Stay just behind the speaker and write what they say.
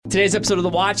Today's episode of The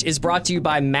Watch is brought to you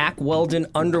by Mack Weldon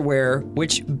Underwear,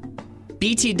 which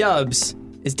BT dubs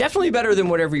is definitely better than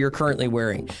whatever you're currently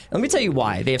wearing. Let me tell you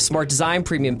why. They have smart design,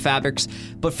 premium fabrics,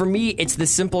 but for me, it's the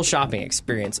simple shopping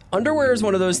experience. Underwear is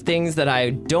one of those things that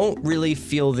I don't really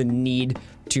feel the need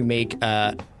to make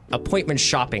appointment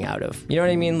shopping out of. You know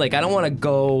what I mean? Like, I don't want to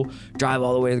go drive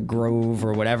all the way to the Grove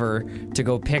or whatever to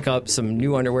go pick up some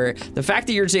new underwear. The fact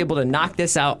that you're just able to knock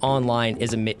this out online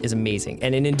is amazing.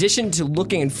 And in addition to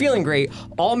looking and feeling great,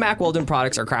 all Mack Weldon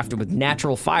products are crafted with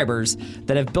natural fibers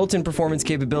that have built-in performance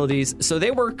capabilities, so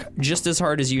they work just as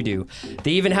hard as you do.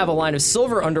 They even have a line of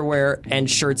silver underwear and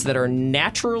shirts that are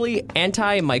naturally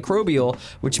antimicrobial,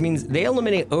 which means they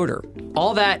eliminate odor.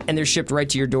 All that, and they're shipped right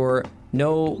to your door.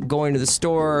 No going to the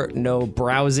store, no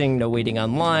browsing, no waiting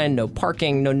online, no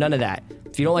parking, no none of that.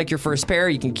 If you don't like your first pair,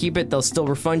 you can keep it. They'll still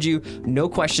refund you. No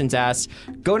questions asked.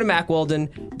 Go to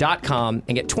MackWeldon.com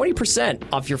and get 20%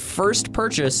 off your first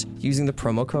purchase using the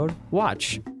promo code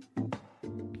WATCH.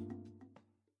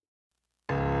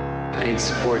 I need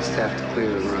support staff to clear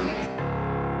the room.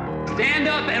 Stand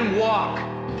up and walk,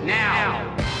 now.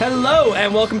 Hello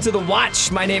and welcome to The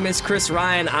Watch. My name is Chris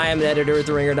Ryan. I am the editor at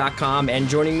TheRinger.com, and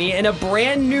joining me in a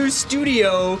brand new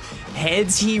studio,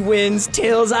 heads he wins,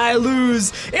 tails I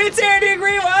lose, it's Andy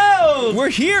Greenwald! We're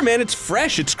here, man. It's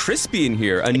fresh. It's crispy in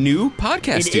here. A new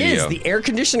podcast studio. It is. The air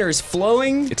conditioner is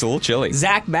flowing. It's a little chilly.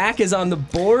 Zach Mack is on the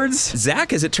boards.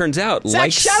 Zach, as it turns out,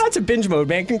 Zach, shout out to Binge Mode,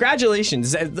 man. Congratulations.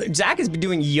 Zach has been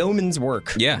doing yeoman's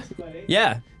work. Yeah.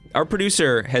 Yeah. Our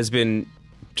producer has been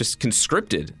just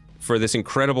conscripted for this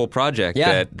incredible project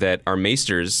that our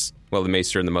maesters, well, the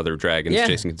maester and the mother of dragons,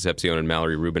 Jason Concepcion and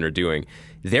Mallory Rubin, are doing.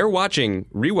 They're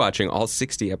rewatching all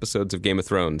 60 episodes of Game of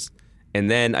Thrones, and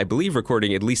then I believe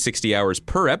recording at least 60 hours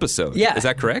per episode. Yeah. Is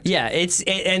that correct? Yeah.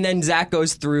 And then Zach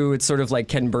goes through, it's sort of like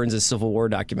Ken Burns' Civil War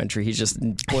documentary. He just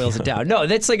boils it down. No,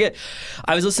 that's like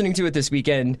I was listening to it this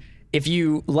weekend. If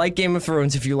you like Game of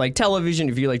Thrones, if you like television,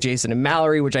 if you like Jason and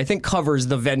Mallory, which I think covers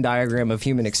the Venn diagram of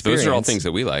human experience. Those are all things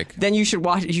that we like. Then you should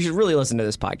really listen to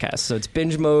this podcast. So it's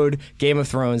Binge Mode, Game of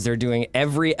Thrones. They're doing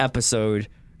every episode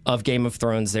of Game of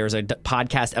Thrones. There's a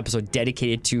podcast episode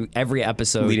dedicated to every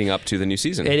episode. Leading up to the new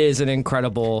season. It is an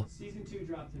incredible...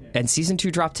 And season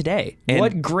 2 dropped today. And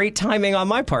what great timing on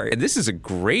my part. This is a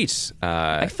great...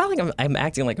 I felt like I'm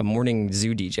acting like a morning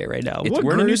zoo DJ right now.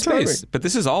 We're in a new space. But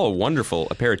this is all a wonderful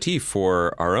aperitif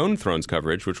for our own Thrones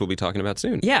coverage, which we'll be talking about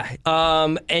soon. Yeah.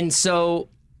 And so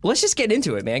let's just get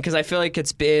into it, man, because I feel like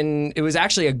it was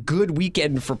actually a good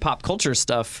weekend for pop culture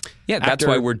stuff. Yeah, that's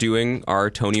why we're doing our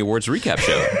Tony Awards recap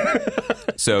show.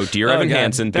 So, Dear Evan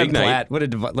Hansen, big night. What a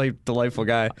delightful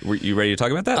guy. Were you ready to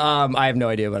talk about that? I have no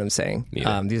idea what I'm saying.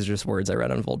 These are just words I read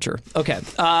on Vulture. Okay.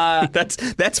 That's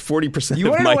 40%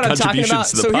 you of my what contributions I'm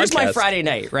to the so podcast. So here's my Friday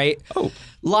night, right? Oh.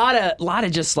 Lot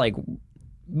of just like...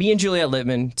 Me and Juliette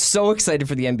Littman, so excited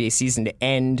for the NBA season to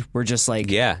end. We're just like,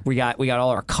 we got all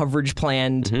our coverage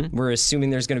planned. Mm-hmm. We're assuming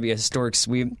there's going to be a historic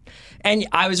sweep. And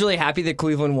I was really happy that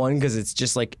Cleveland won because it's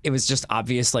just like, it was just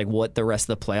obvious like what the rest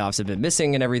of the playoffs have been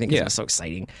missing and everything. It was so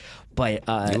exciting. But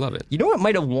you love it. You know what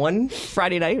might have won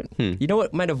Friday night? You know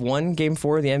what might have won Game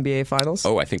 4 of the NBA Finals?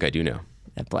 Oh, I think I do know.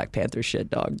 That Black Panther shit,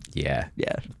 dog. Yeah.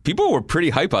 Yeah. People were pretty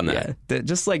hype on that. Yeah.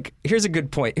 Just like, here's a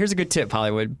good point. Here's a good tip,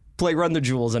 Hollywood. Run the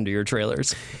jewels under your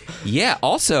trailers. Yeah.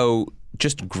 Also,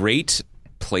 just great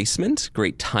placement,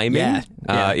 great timing.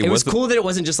 Yeah. It was cool that it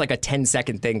wasn't just like a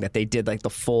 10-second thing, that they did like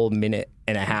the full minute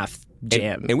and a half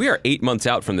jam. And we are 8 months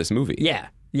out from this movie. Yeah.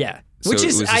 Yeah. So which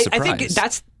is, it was a I surprise.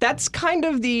 think that's kind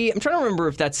of I'm trying to remember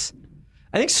if that's,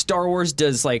 I think Star Wars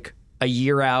does like a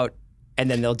year out and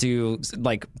then they'll do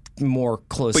like more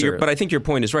closer. But I think your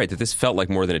point is right, that this felt like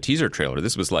more than a teaser trailer.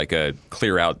 This was like a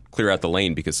clear out the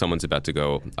lane because someone's about to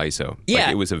go ISO. Yeah.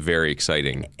 Like, it was a very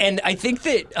exciting. And I think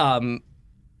that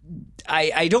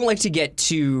I don't like to get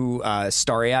too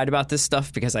starry-eyed about this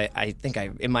stuff because I think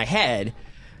in my head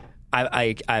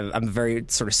I'm very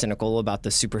sort of cynical about the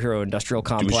superhero industrial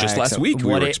complex. It was just last week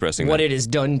we were expressing what that. it has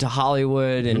done to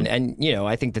Hollywood, and you know,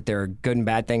 I think that there are good and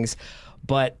bad things.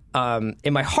 But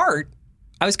in my heart,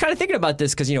 I was kind of thinking about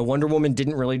this because, you know, Wonder Woman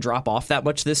didn't really drop off that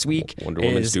much this week. Wonder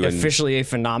Woman's doing officially a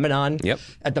phenomenon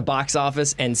at the box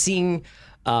office, and seeing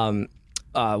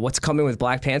what's coming with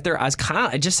Black Panther,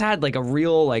 I just had like a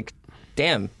real like,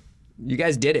 damn, you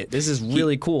guys did it. This is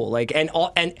really cool. Like, and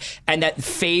that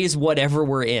phase, whatever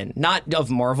we're in, not of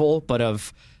Marvel, but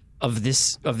of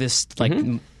this like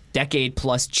decade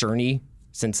plus journey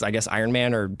since, I guess, Iron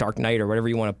Man or Dark Knight or whatever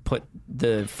you want to put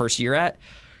the first year at.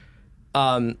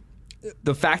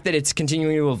 the fact that it's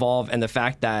continuing to evolve and the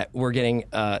fact that we're getting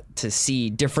to see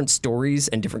different stories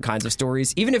and different kinds of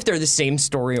stories, even if they're the same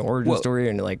story, origin story,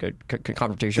 and like a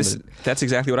confrontation. That's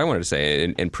exactly what I wanted to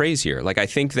say and praise here. Like, I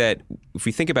think that if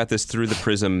we think about this through the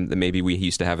prism that maybe we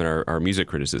used to have in our music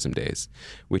criticism days,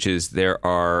 which is there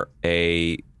are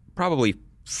a probably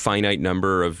finite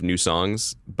number of new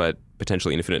songs, but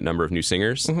potentially infinite number of new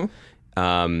singers.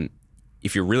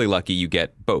 If you're really lucky, you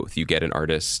get both. You get an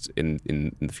artist in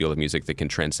the field of music that can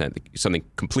transcend something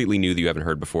completely new that you haven't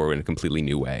heard before in a completely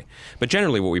new way. But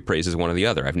generally what we praise is one or the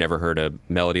other. I've never heard a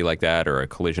melody like that or a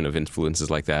collision of influences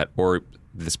like that or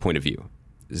this point of view.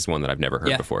 This is one that I've never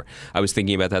heard before. I was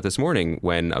thinking about that this morning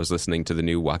when I was listening to the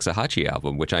new Waxahachie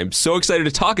album, which I'm so excited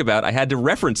to talk about. I had to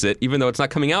reference it, even though it's not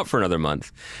coming out for another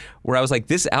month, where I was like,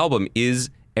 this album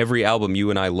is every album you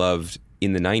and I loved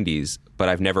in the 90s, but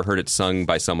I've never heard it sung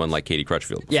by someone like Katie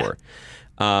Crutchfield before.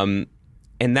 And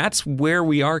that's where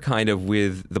we are kind of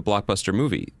with the blockbuster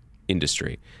movie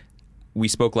industry. We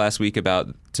spoke last week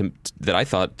about, that I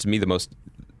thought, to me, the most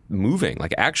moving,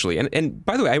 like actually, and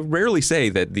by the way, I rarely say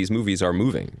that these movies are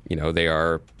moving. You know, they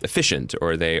are efficient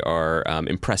or they are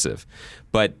impressive.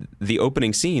 But the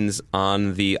opening scenes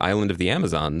on the island of the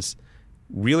Amazons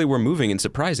really were moving and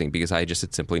surprising because I just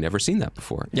had simply never seen that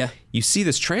before. Yeah. You see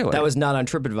this trailer. That was not on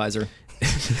TripAdvisor.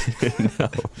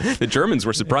 No. The Germans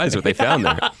were surprised what they found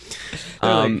there.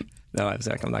 No,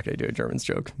 Zach, I'm not going to do a Germans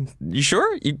joke. You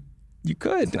sure? You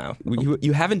could. No.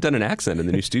 You haven't done an accent in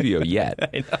the new studio yet.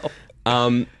 I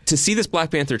know. To see this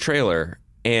Black Panther trailer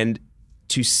and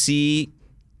to see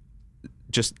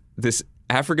just this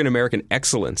African-American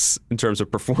excellence in terms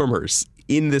of performers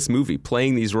in this movie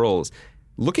playing these roles,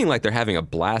 looking like they're having a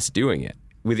blast doing it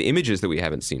with images that we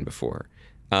haven't seen before,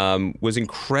 was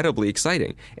incredibly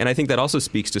exciting. And I think that also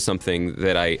speaks to something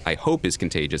that I hope is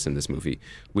contagious in this movie,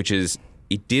 which is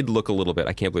it did look a little bit,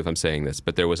 I can't believe I'm saying this,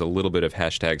 but there was a little bit of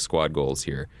hashtag squad goals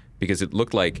here because it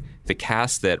looked like the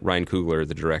cast that Ryan Coogler,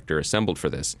 the director, assembled for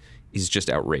this is just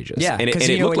outrageous. Yeah, because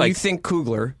when you think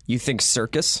Coogler, you think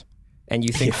circus. And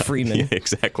you think Freeman. Yeah,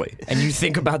 exactly. And you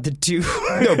think about the two.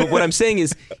 No, but what I'm saying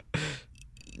is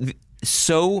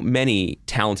so many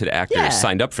talented actors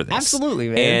signed up for this. Absolutely,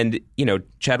 man. And, you know,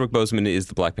 Chadwick Boseman is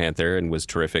the Black Panther and was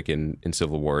terrific in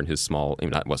Civil War in his small, I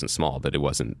mean, it wasn't small, but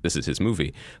this is his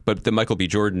movie. But the Michael B.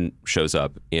 Jordan shows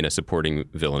up in a supporting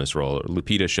villainous role.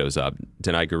 Lupita shows up.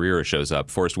 Denai Guerrero shows up.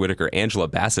 Forrest Whitaker. Angela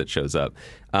Bassett shows up.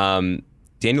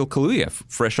 Daniel Kaluuya,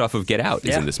 fresh off of Get Out,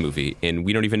 is in this movie, and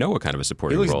we don't even know what kind of a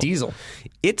supporting role. He looks Diesel.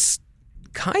 It's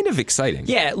kind of exciting.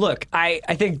 Yeah, look, I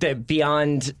think that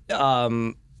beyond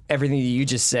everything that you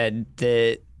just said,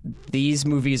 that these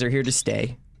movies are here to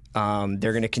stay.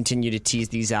 They're going to continue to tease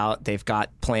these out. They've got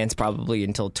plans probably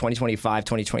until 2025,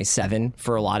 2027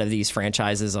 for a lot of these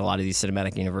franchises, a lot of these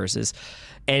cinematic universes.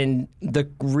 And the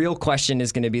real question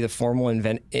is going to be the formal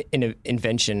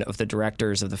invention of the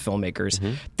directors, of the filmmakers.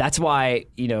 Mm-hmm. That's why,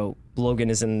 you know,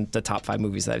 Logan is in the top 5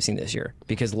 movies that I've seen this year,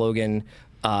 because Logan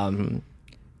didn't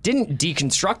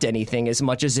deconstruct anything as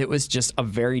much as it was just a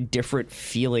very different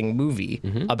feeling movie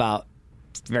about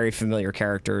very familiar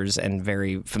characters and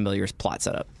very familiar plot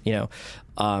setup. You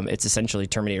know, it's essentially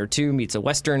Terminator 2 meets a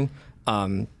Western,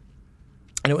 and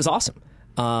it was awesome.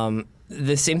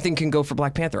 The same thing can go for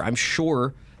Black Panther. I'm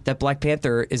sure that Black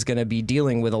Panther is going to be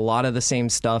dealing with a lot of the same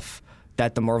stuff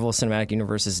that the Marvel Cinematic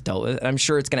Universe has dealt with. And I'm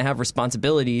sure it's going to have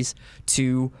responsibilities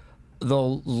to the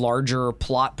larger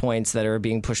plot points that are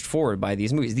being pushed forward by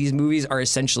these movies. These movies are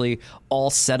essentially all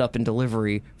set up in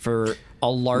delivery for a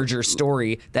larger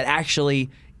story that actually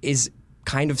is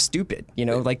kind of stupid, you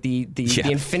know, like the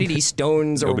Infinity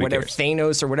Stones or whatever, cares.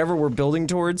 Thanos or whatever we're building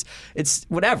towards. It's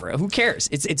whatever. Who cares?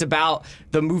 It's about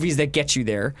the movies that get you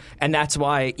there, and that's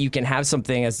why you can have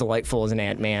something as delightful as an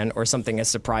Ant-Man, or something as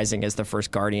surprising as the first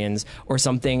Guardians, or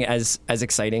something as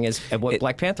exciting as what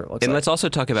Black Panther looks like. And let's also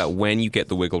talk about when you get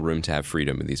the wiggle room to have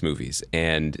freedom in these movies.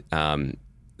 And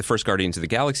the first Guardians of the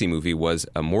Galaxy movie was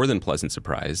a more than pleasant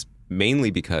surprise, mainly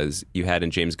because you had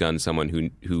in James Gunn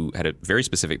someone who had a very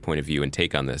specific point of view and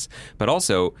take on this. But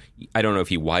also, I don't know if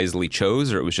he wisely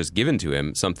chose or it was just given to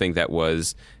him, something that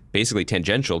was basically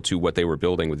tangential to what they were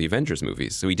building with the Avengers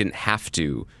movies. So he didn't have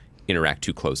to interact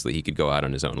too closely. He could go out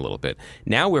on his own a little bit.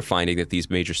 Now we're finding that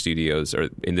these major studios, or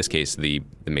in this case, the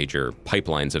major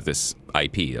pipelines of this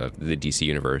IP, of the DC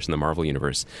universe and the Marvel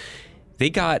universe, they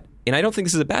got, and I don't think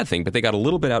this is a bad thing, but they got a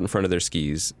little bit out in front of their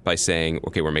skis by saying,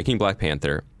 okay, we're making Black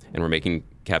Panther and we're making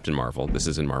Captain Marvel. This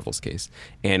is in Marvel's case.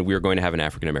 And we're going to have an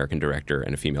African-American director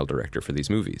and a female director for these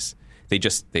movies. They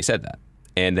said that.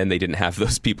 and then they didn't have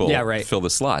those people fill the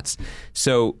slots.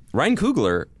 So Ryan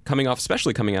Coogler,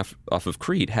 especially coming off of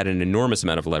Creed, had an enormous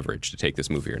amount of leverage to take this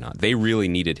movie or not. They really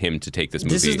needed him to take this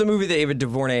movie. This is the movie that Ava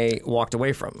DuVernay walked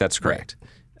away from. That's correct.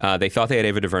 Right. They thought they had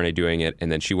Ava DuVernay doing it,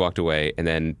 and then she walked away. And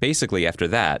then basically after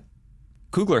that,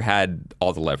 Coogler had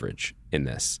all the leverage in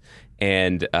this.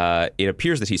 And it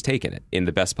appears that he's taken it in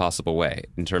the best possible way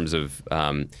in terms of,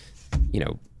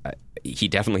 he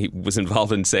definitely was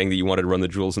involved in saying that you wanted to run the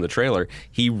jewels in the trailer.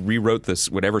 He rewrote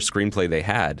whatever screenplay they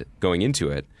had going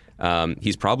into it.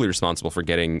 He's probably responsible for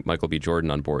getting Michael B. Jordan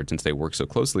on board since they work so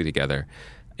closely together.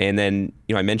 And then,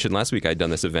 I mentioned last week I'd done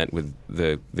this event with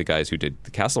the guys who did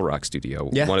the Castle Rock studio.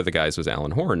 Yeah. One of the guys was Alan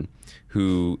Horn,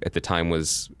 who at the time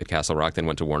was at Castle Rock, then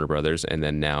went to Warner Brothers, and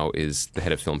then now is the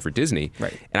head of film for Disney.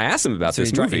 Right. And I asked him about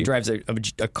this movie. He drives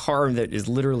a car that is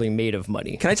literally made of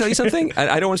money. Can I tell you something?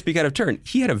 I don't want to speak out of turn.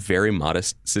 He had a very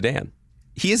modest sedan.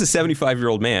 He is a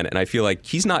 75-year-old man, and I feel like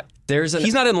he's not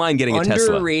in line getting a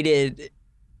Tesla. Underrated.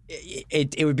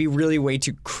 It would be really way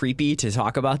too creepy to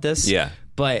talk about this. Yeah.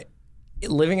 But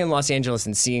living in Los Angeles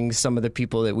and seeing some of the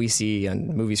people that we see on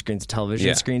movie screens and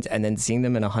television screens, and then seeing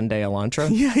them in a Hyundai Elantra.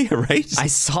 Yeah, right. I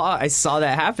saw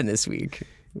that happen this week.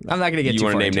 I'm not going to get too far.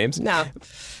 You want to name names? No.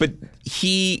 But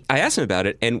I asked him about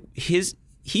it, and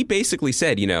he basically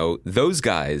said, those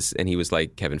guys, and he was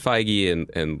like Kevin Feige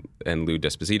and Lou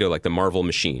D'Esposito, like the Marvel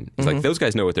machine. He's like, those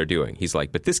guys know what they're doing. He's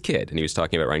like, but this kid, and he was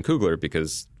talking about Ryan Coogler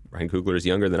because Ryan Coogler is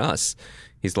younger than us.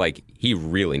 He's like, he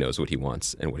really knows what he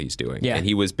wants and what he's doing. Yeah. And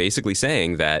he was basically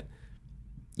saying that,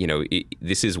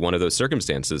 this is one of those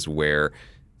circumstances where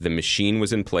the machine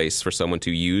was in place for someone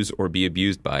to use or be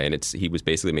abused by. And he was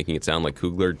basically making it sound like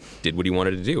Coogler did what he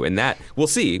wanted to do. And that, we'll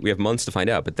see. We have months to find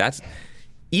out. But that's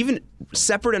even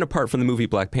separate and apart from the movie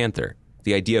Black Panther,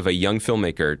 the idea of a young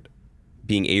filmmaker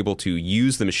being able to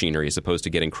use the machinery as opposed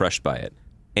to getting crushed by it.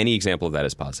 Any example of that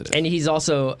is positive. And he's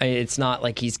also, it's not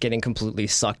like he's getting completely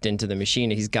sucked into the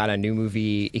machine. He's got a new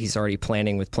movie he's already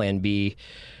planning with Plan B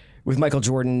with Michael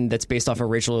Jordan that's based off a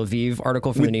Rachel Aviv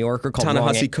article from The New Yorker called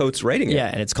Ta-Nehisi Coates writing it. Yeah,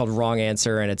 and it's called Wrong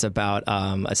Answer, and it's about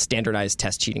a standardized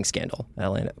test cheating scandal at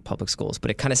Atlanta public schools.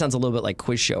 But it kind of sounds a little bit like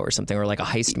Quiz Show or something, or like a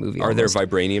heist movie. Are there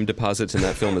vibranium deposits in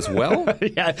that film as well?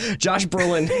 Yeah, Josh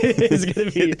Brolin is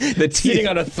going to be sitting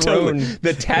on a throne.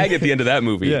 The tag at the end of that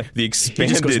movie, the expanded... He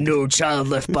just goes, "No child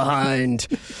left behind."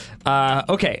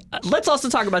 Okay, let's also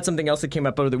talk about something else that came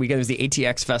up over the weekend. It was the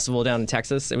ATX Festival down in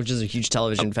Texas, which is a huge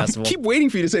television festival. I keep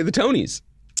waiting for you to say the Tonys.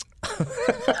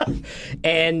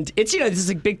 And it's, this is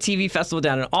a big TV festival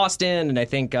down in Austin, and I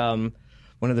think one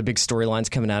of the big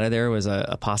storylines coming out of there was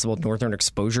a possible Northern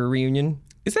Exposure reunion.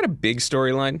 Is that a big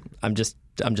storyline? I'm just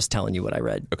telling you what I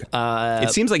read. Okay.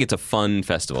 It seems like it's a fun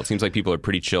festival. It seems like people are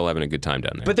pretty chill, having a good time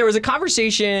down there. But there was a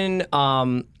conversation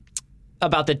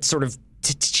about the sort of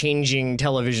changing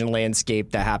television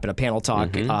landscape that happened, a panel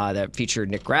talk that featured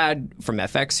Nick Grad from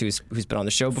FX, who's been on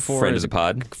the show before. Friend of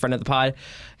the pod.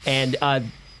 And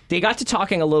they got to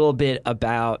talking a little bit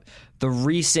about the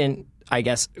recent, I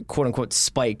guess, quote-unquote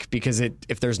spike, because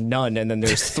if there's none and then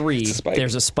there's three,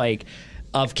 there's a spike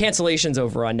of cancellations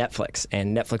over on Netflix.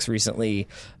 And Netflix recently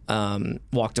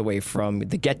walked away from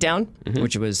The Get Down,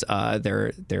 which was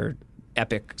their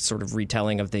epic sort of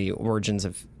retelling of the origins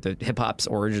of the hip-hop's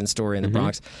origin story in the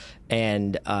Bronx,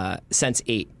 and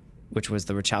Sense8, which was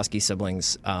the Wachowski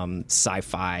siblings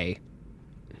sci-fi,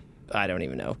 I don't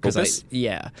even know.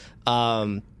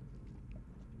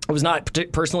 I was not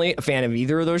personally a fan of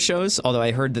either of those shows, although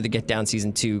I heard that the Get Down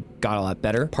Season 2 got a lot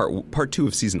better. Part 2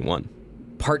 of Season 1.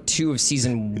 Part 2 of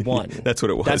Season 1. That's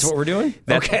what it was. That's what we're doing?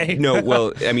 Okay. No,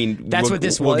 well, I mean, that's what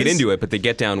this was. We'll get into it, but the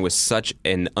Get Down was such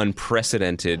an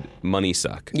unprecedented money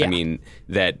suck. Yeah. I mean,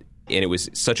 and it was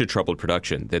such a troubled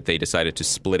production that they decided to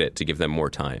split it to give them more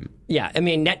time. Yeah, I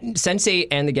mean, Sense8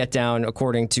 and the Get Down,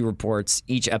 according to reports,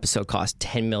 each episode cost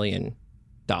 $10 million.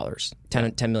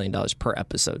 $10 million per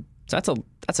episode. So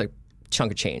that's a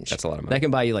chunk of change. That's a lot of money. That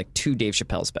can buy you like 2 Dave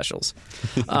Chappelle specials.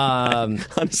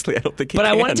 Honestly, I don't think it But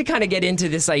can. I wanted to kind of get into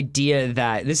this idea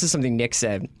that, this is something Nick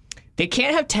said, they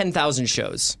can't have 10,000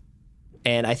 shows.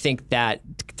 And I think that,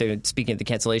 speaking of the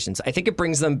cancellations, I think it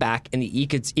brings them back in the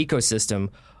ecosystem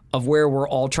of where we're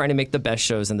all trying to make the best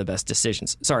shows and the best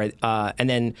decisions. Sorry. And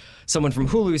then someone from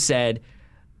Hulu said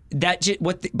that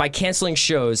by canceling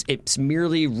shows, it's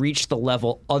merely reached the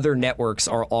level other networks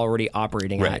are already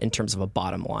operating at in terms of a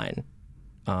bottom line.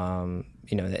 And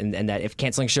that if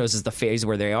canceling shows is the phase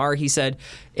where they are, he said,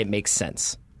 it makes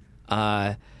sense.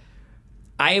 I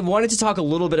wanted to talk a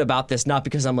little bit about this, not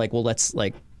because I'm like, well, let's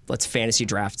fantasy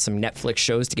draft some Netflix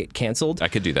shows to get canceled. I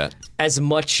could do that. As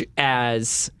much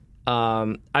as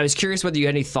I was curious whether you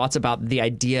had any thoughts about the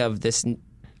idea of this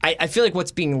I feel like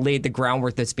what's being laid, the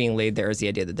groundwork that's being laid there is the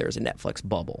idea that there's a Netflix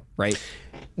bubble, right?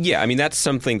 Yeah, I mean, that's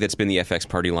something that's been the FX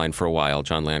party line for a while.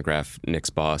 John Landgraf,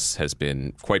 Nick's boss, has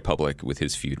been quite public with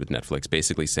his feud with Netflix,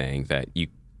 basically saying that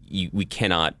we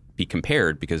cannot be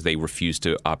compared because they refuse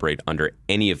to operate under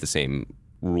any of the same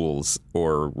rules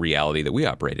or reality that we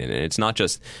operate in. And it's not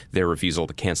just their refusal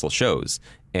to cancel shows.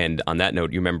 And on that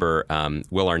note, you remember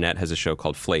Will Arnett has a show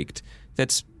called Flaked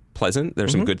that's pleasant.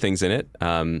 There's some good things in it.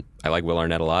 I like Will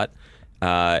Arnett a lot.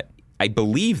 I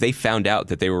believe they found out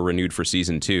that they were renewed for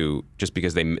season 2 just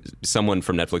because someone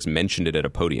from Netflix mentioned it at a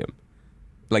podium.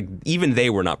 Like, even they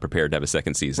were not prepared to have a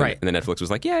second season. Right. And then Netflix was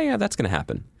like, yeah, that's going to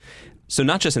happen. So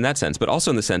not just in that sense, but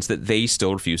also in the sense that they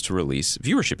still refuse to release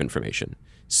viewership information.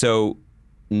 So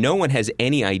no one has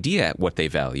any idea what they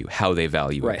value, how they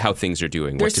value it, how things are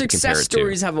doing, Their what to compare it to. success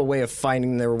stories have a way of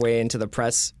finding their way into the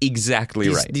press. Exactly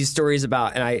right. These stories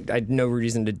about, and I had no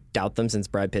reason to doubt them since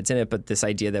Brad Pitt's in it, but this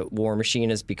idea that War Machine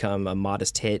has become a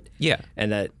modest hit. Yeah.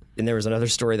 And there was another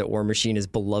story that War Machine is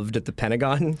beloved at the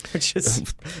Pentagon, which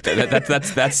is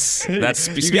that's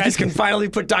you guys can finally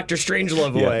put Dr.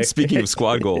 Strangelove away. Speaking of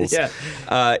squad goals. Yeah,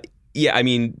 I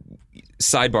mean,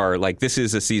 sidebar, like, this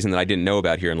is a season that I didn't know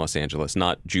about here in Los Angeles,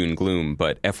 not June Gloom,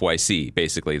 but FYC,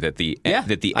 basically, that the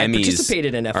Emmys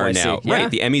participated in FYC. Are now right.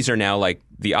 The Emmys are now like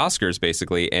the Oscars,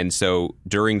 basically, and so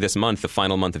during this month, the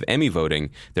final month of Emmy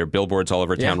voting, there are billboards all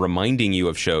over town reminding you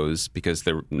of shows, because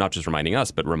they're not just reminding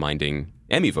us, but reminding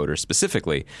Emmy voters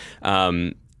specifically.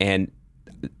 And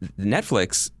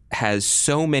Netflix has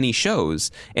so many shows,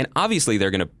 and obviously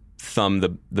they're going to thumb the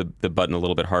button a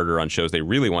little bit harder on shows they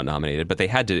really want nominated, but they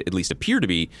had to at least appear to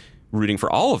be rooting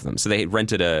for all of them. So they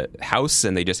rented a house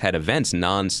and they just had events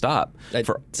nonstop.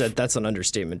 That's an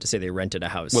understatement to say they rented a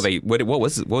house. Well, what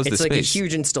was the space? It's like a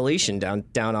huge installation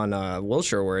down on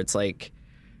Wilshire, where it's like,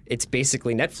 it's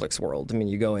basically Netflix world. I mean,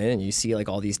 you go in and you see like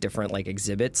all these different like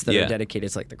exhibits that are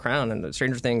dedicated to like The Crown and the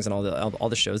Stranger Things and all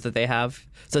the shows that they have.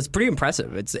 So it's pretty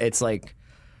impressive. It's like,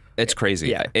 it's crazy.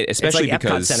 Yeah, especially it's like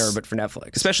because Epcot Center, but for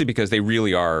Netflix. Especially because they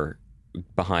really are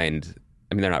behind.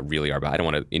 I mean, they're not really are, but I don't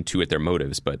want to intuit their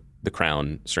motives. But The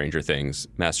Crown, Stranger Things,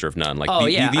 Master of None, like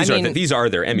these are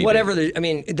their Emmy. Whatever.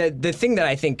 The thing that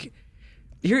I think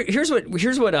here's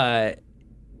what I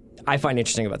find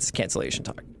interesting about this cancellation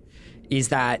talk is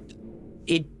that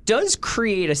it does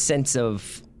create a sense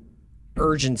of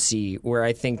urgency where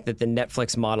I think that the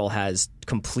Netflix model has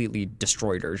completely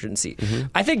destroyed urgency. Mm-hmm.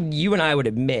 I think you and I would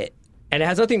admit, and it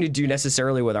has nothing to do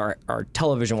necessarily with our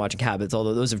television watching habits,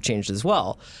 although those have changed as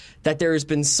well, that there has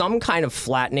been some kind of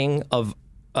flattening of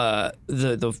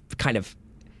the kind of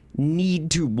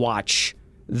need to watch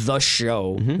the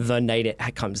show the night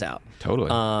it comes out.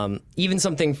 Totally. Even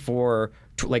something for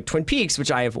like Twin Peaks, which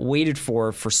I have waited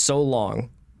for so long,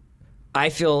 I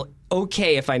feel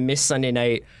okay if I miss Sunday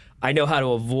night. I know how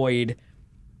to avoid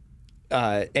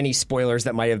any spoilers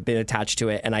that might have been attached to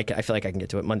it, and I feel like I can get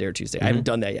to it Monday or Tuesday. I haven't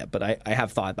done that yet, but I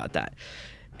have thought about that.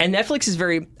 And Netflix is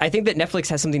I think that Netflix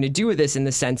has something to do with this in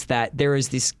the sense that there is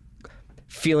this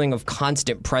feeling of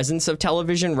constant presence of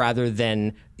television rather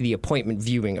than the appointment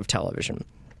viewing of television.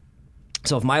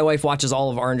 So if my wife watches all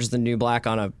of Orange is the New Black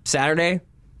on a Saturday,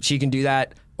 she can do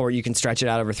that, or you can stretch it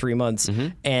out over 3 months.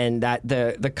 And that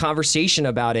the conversation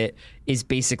about it is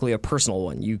basically a personal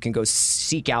one. You can go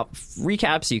seek out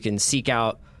recaps, you can seek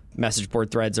out message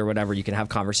board threads or whatever, you can have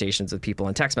conversations with people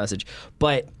in text message.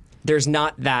 But there's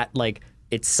not that, like,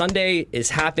 it's Sunday, it's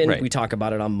happened, we talk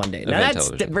about it on Monday. Now that's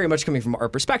very much coming from our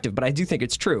perspective, but I do think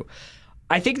it's true.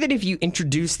 I think that if you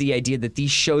introduce the idea that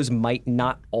these shows might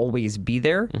not always be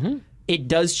there, it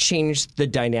does change the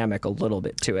dynamic a little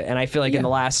bit to it. And I feel like in the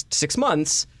last 6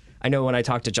 months, I know when I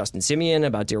talked to Justin Simeon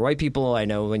about Dear White People, I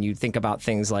know when you think about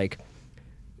things like,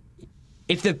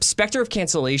 if the specter of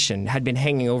cancellation had been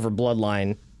hanging over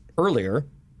Bloodline earlier,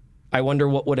 I wonder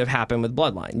what would have happened with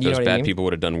Bloodline. Those bad people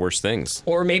would have done worse things.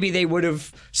 Or maybe they would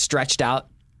have stretched out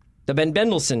the Ben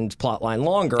Mendelsohn plotline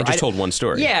longer. I just told one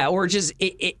story. Yeah, or just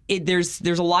there's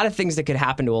a lot of things that could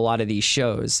happen to a lot of these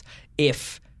shows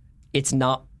if it's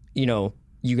not,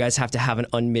 you guys have to have an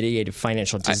unmitigated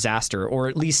financial disaster, or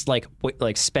at least like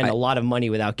spend a lot of money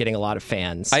without getting a lot of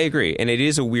fans. I agree, and it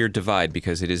is a weird divide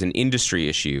because it is an industry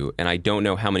issue, and I don't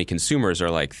know how many consumers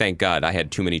are like, thank God I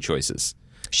had too many choices.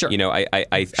 Sure,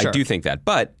 I do think that,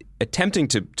 but attempting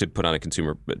to put a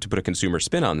consumer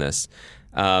spin on this,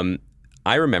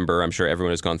 I remember, I'm sure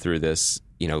everyone has gone through this,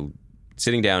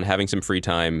 sitting down, having some free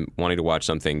time, wanting to watch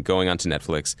something, going onto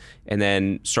Netflix, and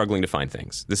then struggling to find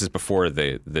things. This is before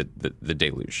the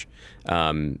deluge.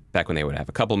 Back when they would have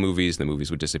a couple movies, the movies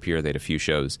would disappear. They had a few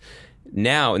shows.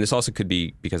 Now, and this also could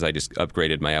be because I just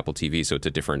upgraded my Apple TV, so it's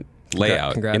a different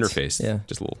layout interface. Yeah.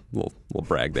 Just a little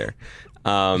brag there.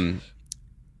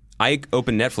 I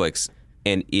open Netflix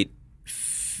and it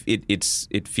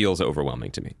feels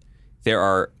overwhelming to me. There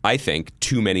are, I think,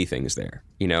 too many things there,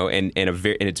 and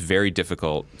it's very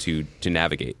difficult to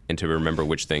navigate and to remember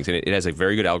which things. And it has a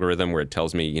very good algorithm where it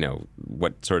tells me,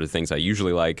 what sort of things I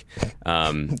usually like.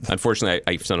 Unfortunately,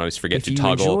 I sometimes forget to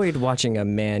toggle. If you enjoyed watching a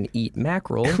man eat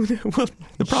mackerel. Well,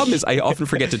 the problem is I often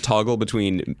forget to toggle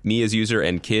between me as user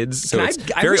and kids. So it's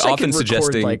I very wish often I could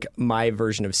suggesting record, my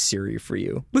version of Siri for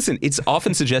you. Listen, it's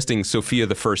often suggesting Sophia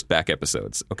the First back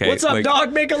episodes. Okay, what's up,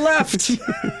 dog? Make a left.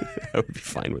 I would be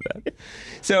fine with that.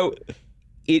 So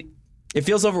it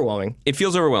feels overwhelming. It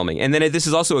feels overwhelming, and then this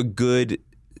is also a good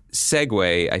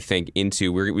segue, I think,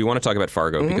 into we want to talk about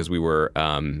Fargo because we were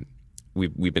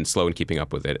we've been slow in keeping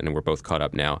up with it, and we're both caught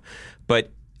up now.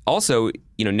 But also,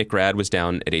 Nick Rad was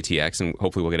down at ATX, and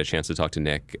hopefully we'll get a chance to talk to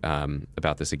Nick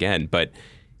about this again. But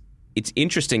it's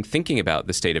interesting thinking about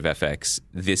the state of FX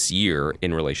this year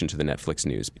in relation to the Netflix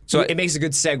news. So it makes a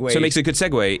good segue. So it makes a good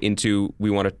segue into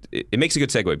it makes a good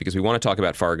segue because we want to talk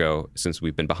about Fargo since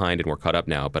we've been behind and we're caught up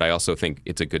now. But I also think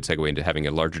it's a good segue into having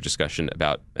a larger discussion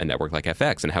about a network like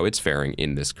FX and how it's faring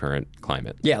in this current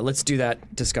climate. Yeah, let's do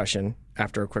that discussion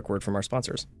after a quick word from our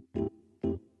sponsors.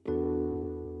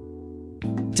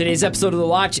 Today's episode of The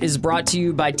Watch is brought to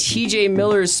you by TJ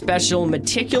Miller's special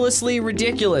Meticulously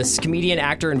Ridiculous. Comedian,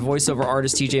 actor, and voiceover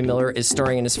artist TJ Miller is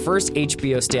starring in his first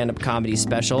HBO stand-up comedy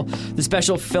special. The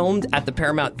special, filmed at the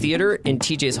Paramount Theater in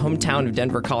TJ's hometown of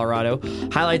Denver, Colorado,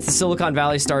 highlights the Silicon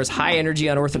Valley star's high-energy,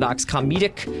 unorthodox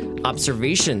comedic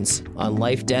observations on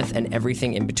life, death, and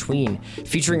everything in between.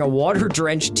 Featuring a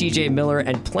water-drenched TJ Miller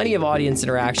and plenty of audience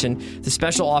interaction, the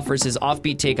special offers his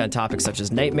offbeat take on topics such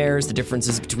as nightmares, the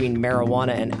differences between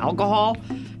marijuana and alcohol,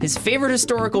 his favorite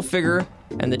historical figure,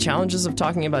 and the challenges of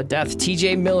talking about death.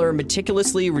 TJ Miller,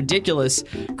 Meticulously Ridiculous,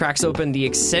 cracks open the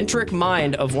eccentric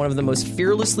mind of one of the most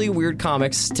fearlessly weird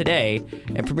comics today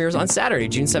and premieres on Saturday,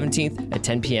 June 17th at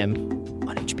 10 p.m.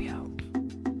 on HBO.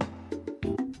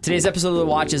 Today's episode of The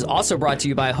Watch is also brought to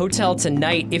you by Hotel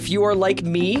Tonight. If you are like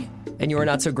me and you are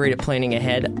not so great at planning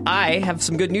ahead, I have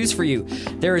some good news for you.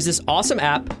 There is this awesome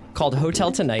app called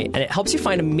Hotel Tonight, and it helps you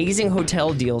find amazing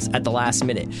hotel deals at the last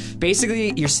minute. Basically,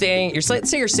 say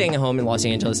you're staying at home in Los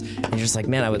Angeles, and you're just like,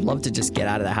 man, I would love to just get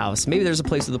out of the house. Maybe there's a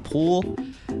place with a pool,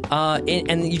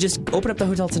 and you just open up the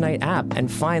Hotel Tonight app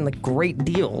and find great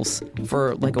deals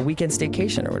for a weekend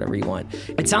staycation or whatever you want.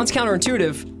 It sounds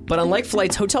counterintuitive, but unlike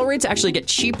flights, hotel rates actually get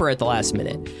cheaper at the last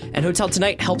minute. And Hotel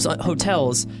Tonight helps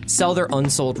hotels sell their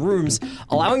unsold rooms,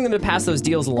 allowing them to pass those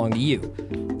deals along to you.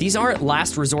 These aren't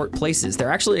last resort places.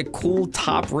 They're actually cool,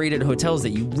 top-rated hotels that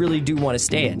you really do want to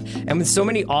stay in. And with so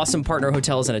many awesome partner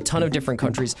hotels in a ton of different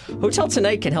countries, Hotel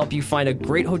Tonight can help you find a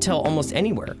great hotel almost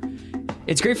anywhere.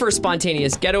 It's great for a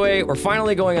spontaneous getaway or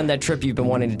finally going on that trip you've been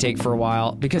wanting to take for a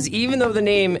while, because even though the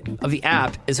name of the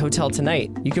app is Hotel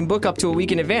Tonight, you can book up to a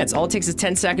week in advance. All it takes is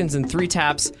 10 seconds and 3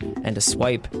 taps and a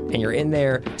swipe, and you're in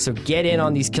there. So get in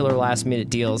on these killer last-minute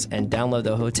deals and download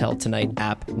the Hotel Tonight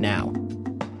app now.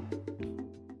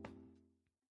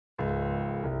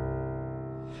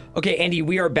 Okay, Andy,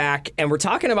 we are back, and we're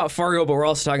talking about Fargo, but we're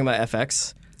also talking about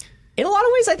FX. In a lot of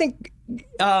ways, I think,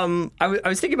 I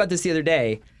was thinking about this the other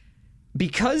day,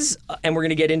 because, and we're going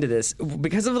to get into this,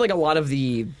 because of a lot of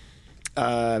the,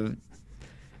 not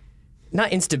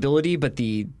instability, but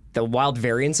the wild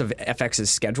variance of FX's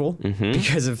schedule,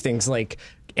 because of things like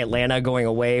Atlanta going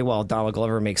away while Donald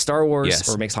Glover makes Star Wars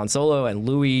or makes Han Solo, and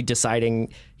Louis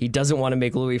deciding he doesn't want to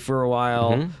make Louis for a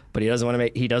while, but he does want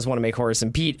to make Horace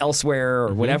and Pete elsewhere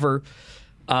or whatever.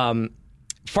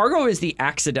 Fargo is the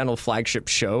accidental flagship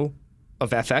show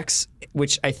of FX,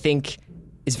 which I think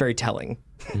is very telling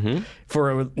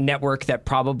for a network that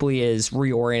probably is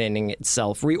reorienting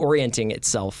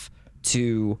itself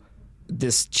to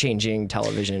this changing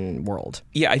television world.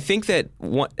 Yeah, I think that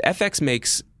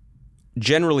FX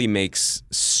generally makes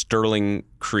sterling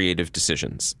creative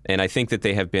decisions. And I think that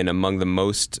they have been among the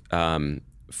most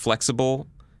flexible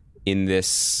in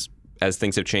this as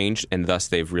things have changed, and thus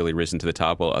they've really risen to the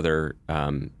top while other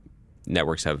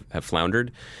networks have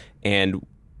floundered. And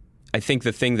I think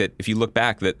the thing that, if you look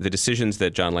back, the decisions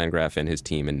that John Landgraf and his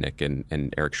team and Nick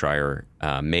and Eric Schreier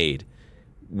made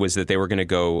was that they were going to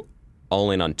go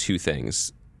all in on two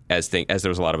things as there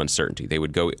was a lot of uncertainty. They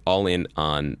would go all in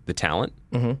on the talent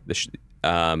and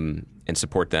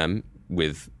support them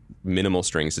with minimal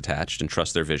strings attached and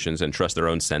trust their visions and trust their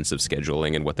own sense of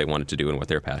scheduling and what they wanted to do and what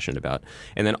they're passionate about.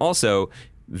 And then also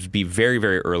be very,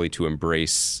 very early to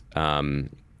embrace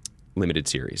limited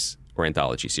series or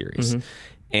anthology series.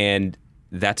 And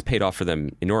that's paid off for them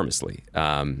enormously.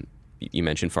 You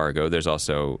mentioned Fargo. There's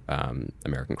also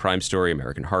American Crime Story,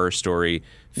 American Horror Story.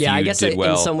 Yeah, I guess did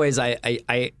well. In some ways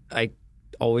I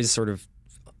always sort of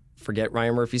forget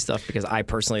Ryan Murphy stuff because I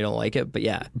personally don't like it, but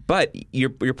yeah. But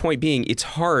your point being, it's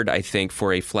hard, I think,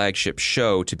 for a flagship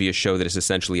show to be a show that is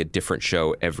essentially a different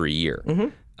show every year.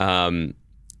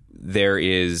 There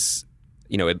is,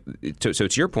 so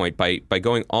to your point, by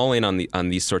going all in on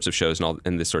these sorts of shows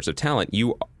and these sorts of talent,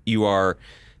 you are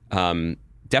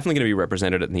definitely going to be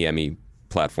represented in the Emmy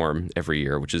platform every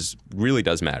year, which really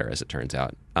does matter as it turns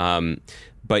out.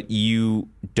 But you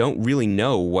don't really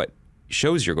know what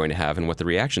shows you're going to have and what the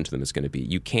reaction to them is going to be.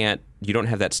 You don't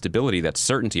have that stability, that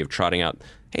certainty of trotting out,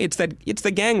 hey, it's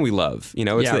the gang we love.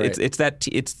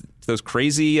 It's those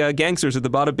crazy gangsters at the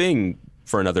Bada Bing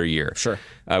for another year. Sure.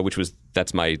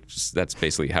 That's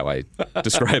basically how I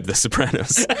describe The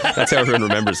Sopranos. That's how everyone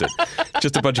remembers it.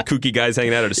 Just a bunch of kooky guys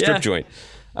hanging out at a strip joint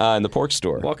in the pork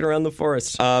store. Walking around the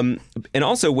forest. And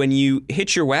also when you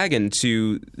hitch your wagon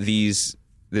to this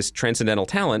transcendental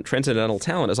talent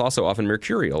is also often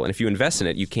mercurial. And if you invest in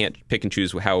it, you can't pick and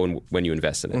choose how and when you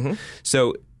invest in it.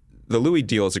 So the Louis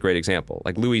deal is a great example.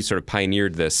 Like Louis sort of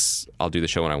pioneered this, I'll do the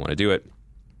show when I want to do it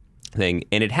thing.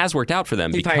 And it has worked out for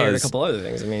them he pioneered a couple other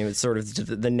things. I mean, it's sort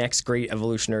of the next great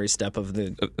evolutionary step of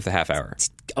the half hour.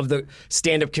 Of the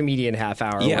stand-up comedian half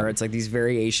hour, where it's like these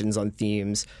variations on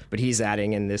themes, but he's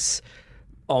adding in this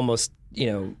almost,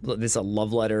 this a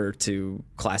love letter to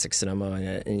classic cinema.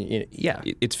 And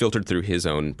it's filtered through his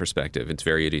own perspective. It's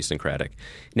very idiosyncratic.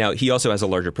 Now, he also has a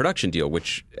larger production deal,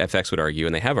 which FX would argue,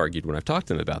 and they have argued when I've talked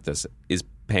to them about this, is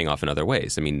paying off in other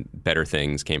ways. I mean, Better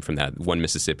Things came from that. One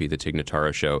Mississippi, the Tig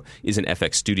Notaro show, is an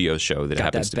FX Studios show that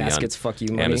happens to be on fuck you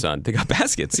money. Amazon. They got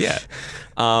baskets, yeah.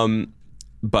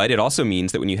 But it also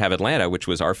means that when you have Atlanta, which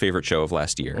was our favorite show of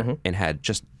last year, and had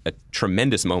just a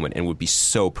tremendous moment and would be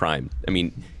so primed. I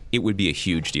mean, it would be a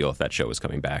huge deal if that show was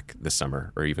coming back this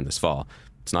summer or even this fall.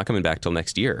 It's not coming back till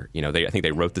next year. I think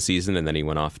they wrote the season and then he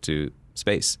went off to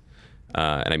space.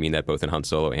 And I mean that both in Han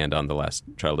Solo and on the last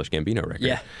Childish Gambino record.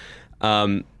 Yeah.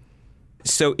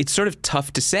 So it's sort of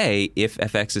tough to say if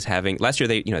FX is having... Last year,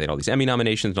 they had all these Emmy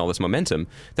nominations and all this momentum.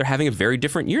 They're having a very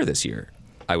different year this year,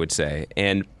 I would say.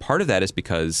 And part of that is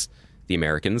because The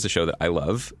Americans, a show that I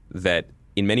love, that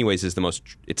in many ways is the most...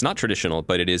 It's not traditional,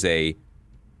 but it is a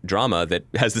drama that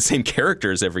has the same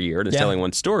characters every year and is telling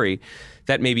one story.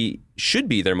 That maybe should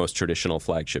be their most traditional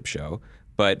flagship show.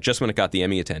 But just when it got the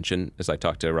Emmy attention, as I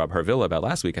talked to Rob Harvilla about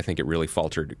last week, I think it really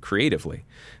faltered creatively.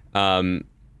 And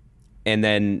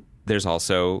then there's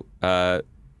also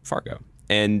Fargo.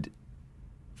 And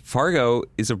Fargo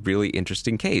is a really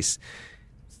interesting case.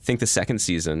 I think the second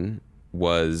season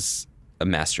was a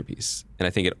masterpiece. And I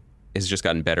think it has just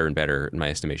gotten better and better in my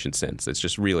estimation since. It's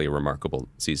just really a remarkable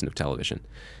season of television.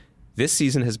 This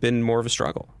season has been more of a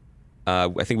struggle. I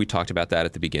think we talked about that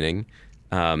at the beginning,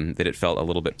 that it felt a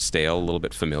little bit stale, a little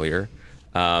bit familiar.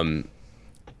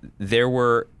 There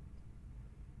were...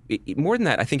 more than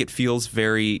that, I think it feels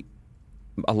very...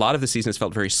 A lot of the seasons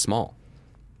felt very small.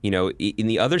 In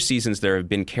the other seasons, there have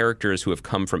been characters who have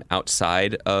come from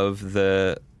outside of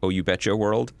the Oh You Betcha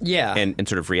world. Yeah. And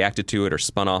sort of reacted to it or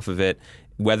spun off of it.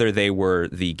 Whether they were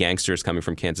the gangsters coming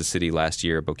from Kansas City last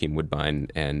year, Bokeem Woodbine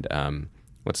and,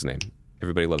 what's his name?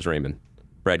 Everybody Loves Raymond.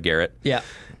 Brad Garrett. Yeah.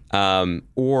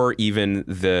 Or even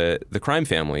the crime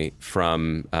family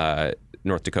from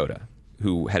North Dakota,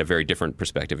 who had a very different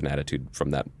perspective and attitude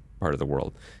from that part of the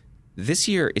world. This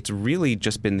year, it's really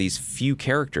just been these few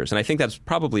characters. And I think that's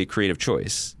probably a creative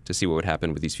choice to see what would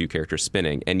happen with these few characters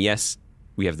spinning. And yes,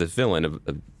 we have the villain of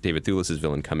David Thewlis's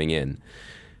villain coming in.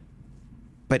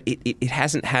 But it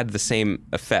hasn't had the same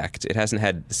effect. It hasn't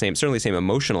had certainly the same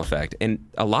emotional effect. And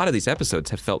a lot of these episodes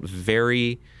have felt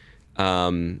very...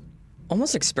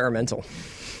 almost experimental.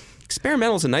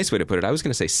 Experimental is a nice way to put it. I was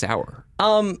going to say sour.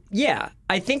 Yeah.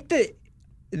 I think that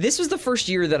this was the first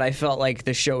year that I felt like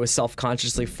the show was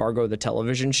self-consciously Fargo the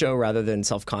television show rather than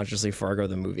self-consciously Fargo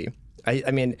the movie.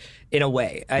 I mean, in a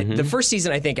way. The first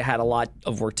season, I think, it had a lot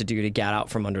of work to do to get out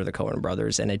from under the Coen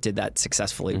brothers, and it did that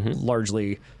successfully,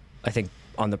 largely, I think,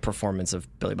 on the performance of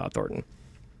Billy Bob Thornton.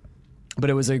 But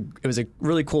it was a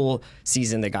really cool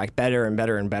season that got better and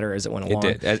better and better as it went along.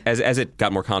 It did, as it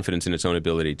got more confidence in its own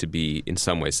ability to be in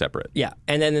some ways separate. Yeah,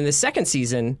 and then in the second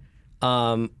season,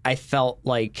 I felt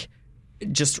like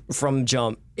just from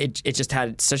jump, it just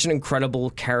had such an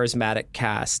incredible, charismatic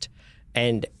cast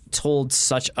and told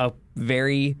such a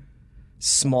very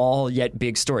small yet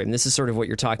big story. And this is sort of what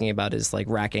you're talking about, is like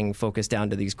racking focus down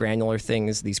to these granular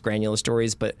things, these granular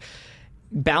stories, but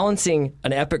balancing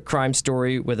an epic crime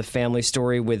story with a family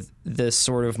story with this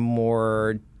sort of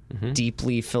more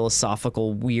deeply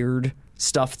philosophical, weird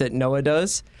stuff that Noah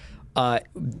does.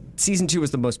 Season 2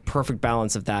 was the most perfect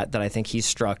balance of that I think he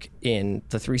struck in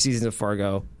the 3 seasons of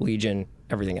Fargo, Legion,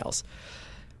 everything else.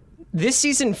 This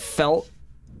season felt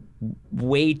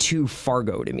way too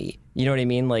Fargo to me. You know what I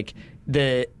mean? Like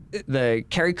the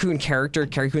Carrie Coon character,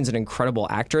 Carrie Coon's an incredible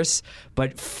actress,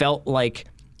 but felt like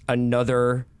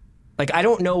another, like, I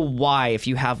don't know why, if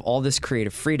you have all this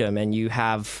creative freedom and you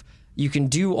can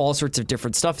do all sorts of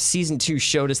different stuff. Season 2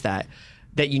 showed us that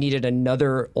you needed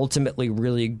another ultimately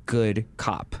really good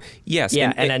cop. Yes.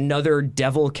 Yeah, and another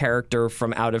devil character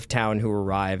from out of town who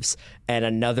arrives, and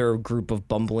another group of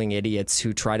bumbling idiots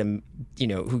who try to,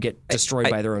 who get destroyed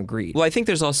by their own greed. Well, I think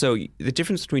there's also the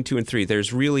difference between 2 and 3.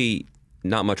 There's really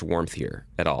not much warmth here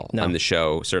at all on the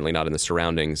show, certainly not in the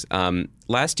surroundings.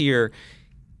 Last year,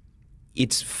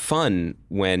 it's fun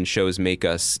when shows make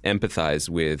us empathize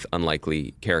with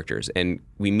unlikely characters. And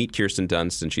we meet Kirsten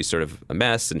Dunst, and she's sort of a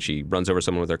mess, and she runs over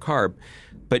someone with her car.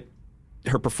 But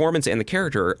her performance and the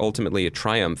character are ultimately a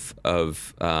triumph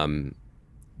of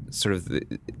sort of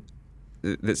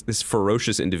this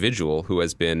ferocious individual who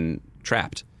has been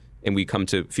trapped. And we come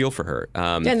to feel for her.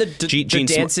 And the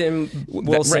Danson,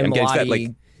 Wilson,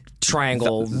 Melati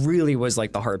triangle really was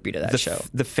like the heartbeat of that show.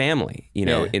 The family,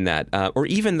 in that, or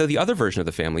even the other version of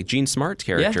the family, Jean Smart's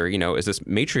character, is this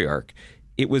matriarch.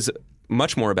 It was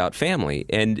much more about family.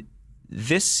 And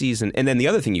this season, and then the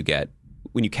other thing you get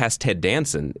when you cast Ted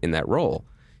Danson in that role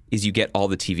is you get all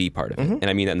the TV part of it. And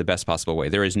I mean that in the best possible way.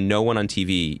 There is no one on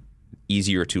TV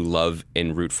easier to love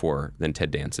and root for than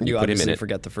Ted Danson. You put him in obviously it.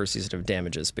 Forget the first season of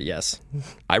Damages, but yes.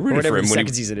 I rooted for him the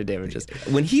second season of Damages.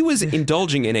 When he was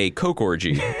indulging in a coke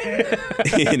orgy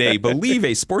in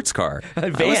a sports car. A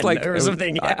van or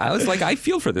something. Yeah. I was like, I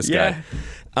feel for this guy.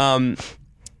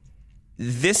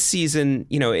 This season,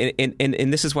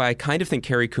 and this is why I kind of think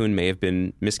Carrie Coon may have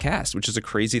been miscast, which is a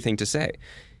crazy thing to say.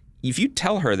 If you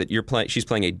tell her that she's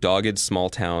playing a dogged small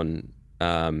town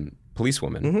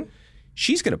policewoman,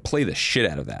 she's going to play the shit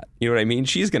out of that. You know what I mean?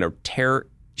 She's going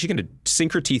to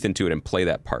sink her teeth into it and play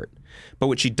that part. But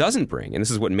what she doesn't bring, and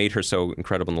this is what made her so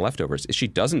incredible in The Leftovers, is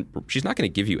she's not going to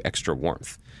give you extra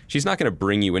warmth. She's not going to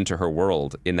bring you into her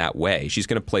world in that way. She's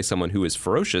going to play someone who is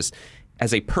ferocious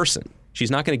as a person.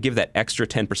 She's not going to give that extra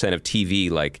 10% of TV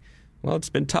like, well, it's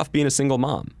been tough being a single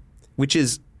mom, which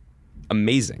is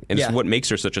amazing. And it's what makes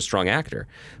her such a strong actor.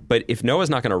 But if Noah's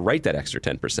not going to write that extra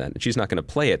 10% and she's not going to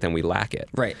play it, then we lack it.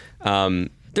 Right.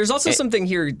 There's also something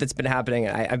here that's been happening.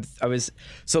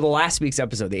 So the last week's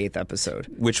episode, the 8th episode,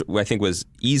 which I think was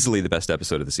easily the best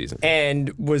episode of the season,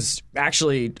 and was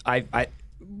actually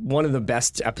one of the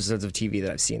best episodes of TV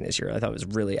that I've seen this year. I thought it was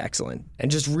really excellent and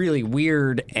just really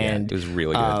weird. And it was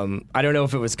really good. I don't know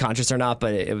if it was conscious or not,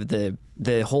 but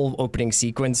the whole opening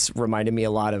sequence reminded me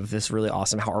a lot of this really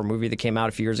awesome horror movie that came out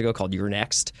a few years ago called You're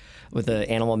Next, with the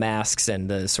animal masks and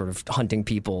the sort of hunting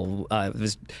people.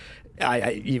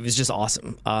 It was just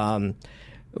awesome.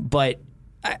 But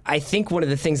I think one of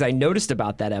the things I noticed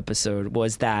about that episode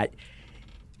was that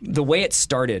the way it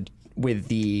started with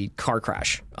the car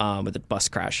crash, with the bus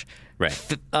crash.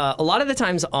 Right. A lot of the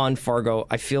times on Fargo,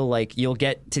 I feel like you'll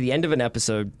get to the end of an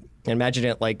episode and imagine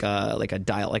it like a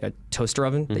dial, like a toaster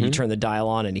oven that you turn the dial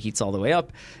on and it heats all the way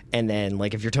up. And then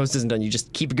like if your toast isn't done, you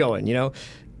just keep going,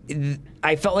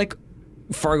 I felt like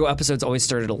Fargo episodes always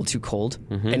started a little too cold,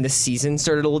 and this season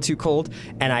started a little too cold,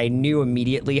 and I knew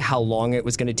immediately how long it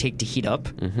was going to take to heat up.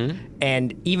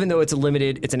 And even though it's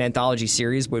an anthology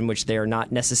series in which they are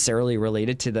not necessarily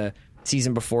related to the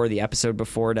season before, the episode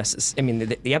before. I mean,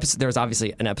 the episode, there's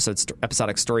obviously an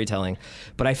episodic storytelling,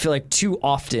 but I feel like too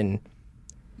often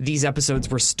these episodes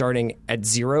were starting at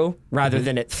 0 rather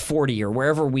than at 40 or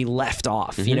wherever we left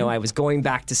off. I was going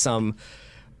back to some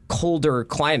colder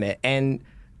climate, and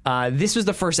this was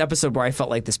the first episode where I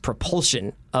felt like this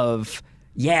propulsion of,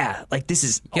 this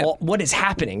is what is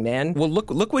happening, man. Well,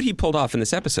 look what he pulled off in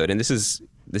this episode, and this is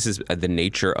the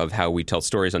nature of how we tell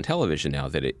stories on television now.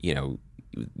 That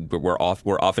we're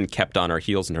often kept on our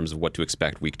heels in terms of what to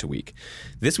expect week to week.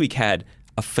 This week had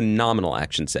a phenomenal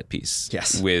action set piece.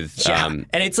 Yes. And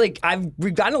it's like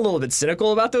we've gotten a little bit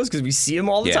cynical about those because we see them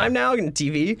all the time now on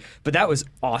TV. But that was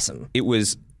awesome. It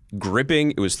was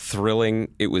gripping, it was thrilling,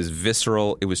 it was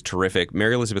visceral, it was terrific.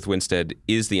 Mary Elizabeth Winstead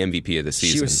is the MVP of the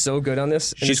season. She was so good on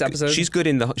this episode. She's good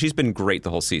she's been great the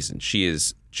whole season. She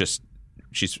is just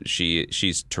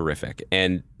she's terrific.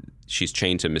 And she's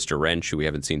chained to Mr. Wrench, who we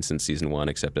haven't seen since season 1,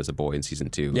 except as a boy in season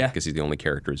 2, because he's the only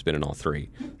character who's been in all 3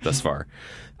 thus far.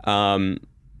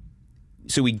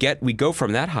 So we go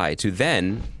from that high to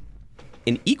then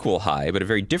an equal high, but a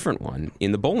very different one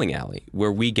in the bowling alley,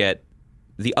 where we get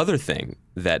the other thing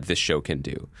that this show can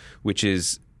do, which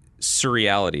is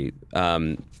surreality,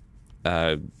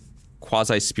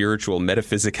 quasi-spiritual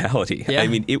metaphysicality. Yeah. I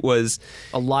mean, it was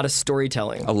a lot of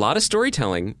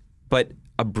storytelling. But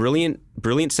a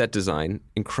brilliant set design,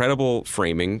 incredible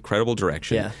framing, incredible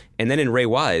direction. And then in Ray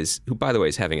Wise, who, by the way,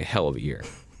 is having a hell of a year.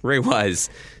 Ray Wise,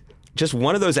 just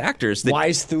one of those actors that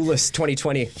Wise Thulis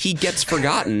 2020. He gets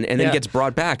forgotten and then gets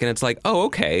brought back, and it's like, oh,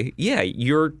 okay, yeah,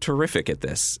 you're terrific at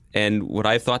this. And would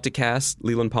I have thought to cast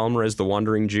Leland Palmer as the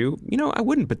Wandering Jew? I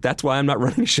wouldn't, but that's why I'm not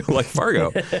running a show like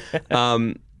Fargo.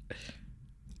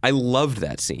 I loved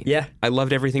that scene. Yeah. I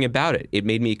loved everything about it. It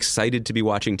made me excited to be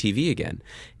watching TV again.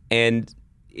 And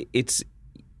it's,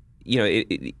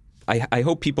 I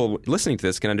hope people listening to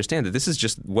this can understand that this is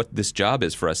just what this job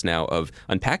is for us now, of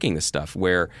unpacking this stuff,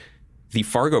 where the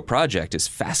Fargo project is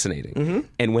fascinating.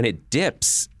 And when it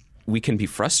dips, we can be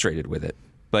frustrated with it.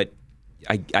 But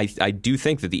I do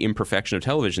think that the imperfection of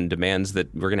television demands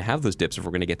that we're going to have those dips if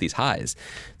we're going to get these highs.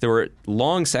 There were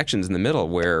long sections in the middle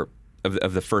where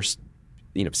of the first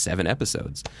 7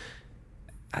 episodes,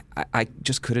 I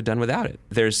just could have done without it.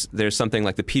 There's something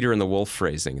like the Peter and the Wolf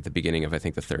phrasing at the beginning of, I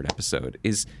think, the 3rd episode.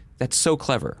 That's so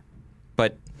clever.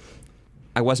 But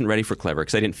I wasn't ready for clever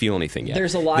because I didn't feel anything yet.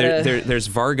 There's a lot of... There's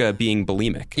Varga being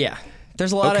bulimic. Yeah.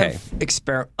 There's a lot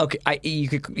of... you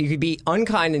could be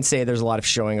unkind and say there's a lot of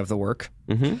showing of the work.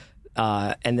 And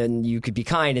then you could be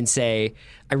kind and say,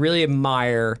 I really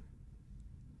admire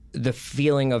the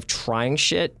feeling of trying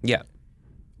shit. Yeah.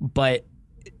 But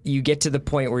you get to the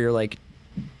point where you're like,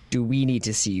 do we need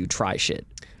to see you try shit?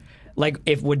 Like,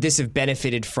 would this have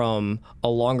benefited from a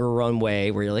longer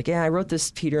runway where you're like, yeah, I wrote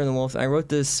this Peter and the Wolf, I wrote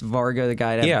this Varga, the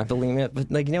guy that believe it,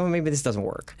 but maybe this doesn't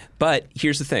work. But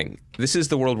here's the thing: this is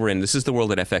the world we're in. This is the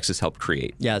world that FX has helped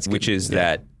create. Yeah, it's good. Which is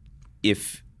that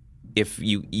if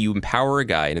you empower a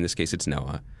guy, and in this case it's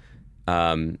Noah,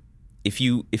 if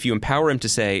you empower him to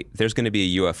say there's going to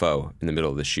be a UFO in the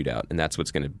middle of this shootout, and that's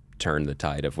what's going to turn the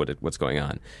tide of what's going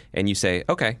on, and you say,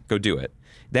 okay, go do it.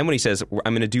 Then when he says,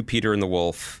 I'm going to do Peter and the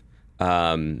Wolf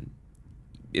at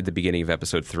the beginning of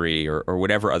episode 3 or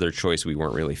whatever other choice we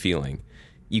weren't really feeling,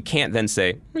 you can't then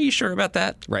say, are you sure about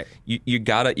that? Right. You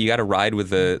gotta ride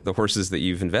with the horses that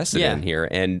you've invested in here.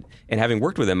 And having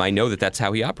worked with him, I know that that's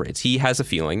how he operates. He has a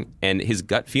feeling, and his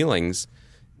gut feelings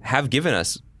have given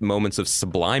us moments of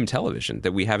sublime television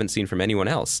that we haven't seen from anyone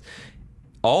else.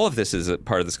 All of this is a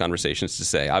part of this conversation is to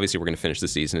say, obviously we're going to finish the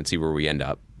season and see where we end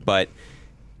up. But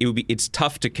it's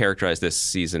tough to characterize this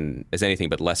season as anything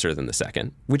but lesser than the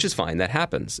second, which is fine. That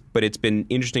happens. But it's been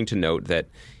interesting to note that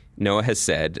Noah has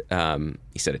said,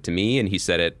 he said it to me, and he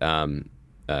said it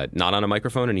not on a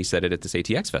microphone, and he said it at this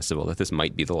ATX festival, that this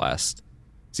might be the last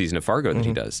season of Fargo that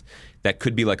he does. That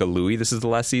could be like a Louis, this is the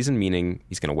last season, meaning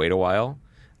he's going to wait a while,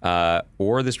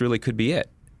 or this really could be it.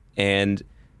 And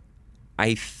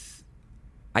I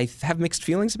have mixed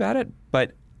feelings about it,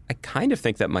 but I kind of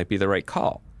think that might be the right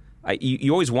call.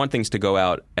 You always want things to go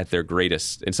out at their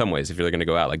greatest, in some ways, if you're going to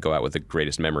go out, like go out with the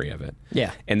greatest memory of it.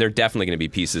 Yeah. And there are definitely going to be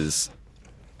pieces,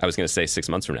 I was going to say 6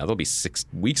 months from now, there'll be 6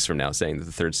 weeks from now saying that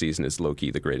the 3rd season is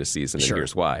low-key the greatest season, and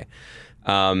here's why.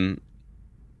 But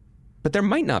there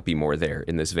might not be more there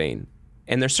in this vein.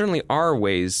 And there certainly are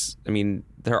ways,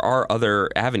 there are other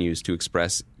avenues to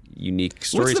express unique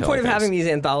storytelling. What's the point of having these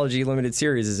anthology limited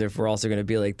series is if we're also going to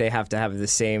be like, they have to have the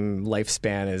same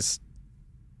lifespan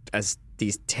as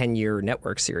these 10-year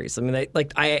network series.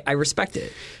 I respect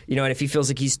it, and if he feels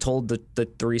like he's told the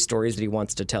 3 stories that he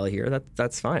wants to tell here,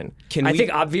 that's fine. I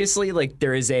think obviously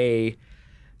there is a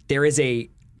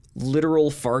literal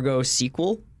Fargo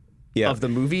sequel of the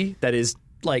movie that is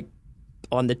like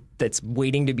that's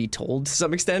waiting to be told to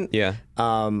some extent. Yeah.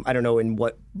 I don't know in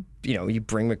what, you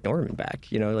bring McNorman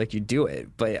back, you do it,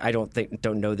 but I don't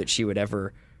know that she would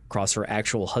ever cross her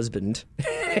actual husband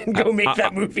and go make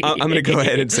that movie. I'm going to go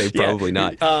ahead and say probably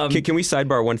not. Can we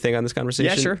sidebar one thing on this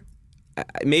conversation? Yeah, sure.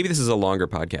 Maybe this is a longer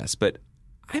podcast, but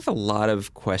I have a lot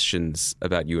of questions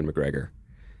about Ewan McGregor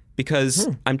because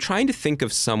I'm trying to think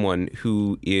of someone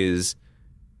who is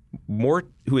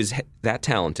that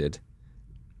talented,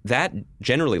 that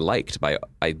generally liked by,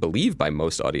 I believe, by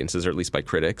most audiences, or at least by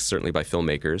critics, certainly by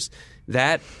filmmakers,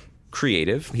 that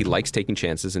creative, he likes taking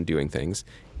chances and doing things,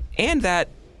 and that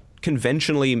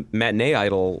conventionally matinee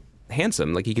idol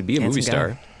handsome, like he could be a movie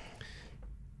star,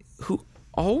 who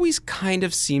always kind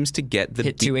of seems to get the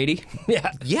hit 280.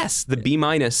 Yeah. Yes, the B-.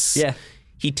 Yeah.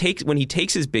 when he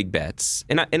takes his big bets,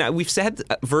 and we've had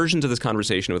versions of this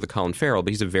conversation with Colin Farrell,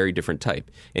 but he's a very different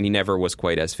type, and he never was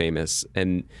quite as famous,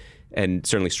 and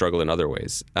certainly struggled in other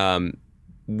ways.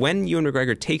 When Ewan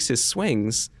McGregor takes his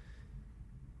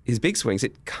big swings,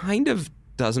 it kind of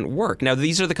doesn't work. Now,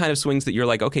 these are the kind of swings that you're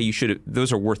like, okay,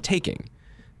 those are worth taking,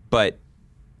 but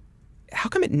how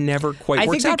come it never quite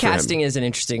works out for him? I think the casting is an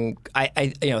interesting.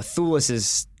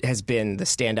 Thulis has been the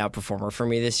standout performer for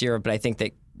me this year, but I think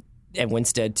that, and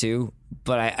Winstead too.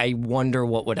 But I wonder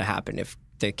what would have happened if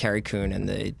the Carrie Coon and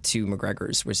the two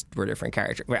McGregors were different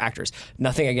actors.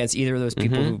 Nothing against either of those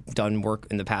people who've done work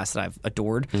in the past that I've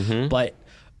adored, but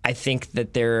I think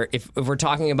that if we're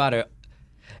talking about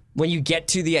when you get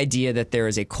to the idea that there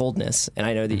is a coldness, and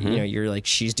I know that you're like,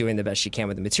 she's doing the best she can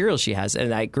with the material she has,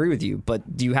 and I agree with you, but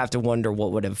you have to wonder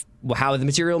how the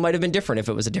material might have been different if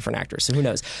it was a different actor. So who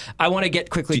knows? I want to get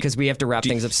quickly because we have to wrap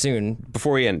things up soon.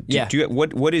 Before we end,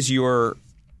 what is your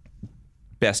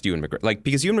best Ewan McGregor? Like,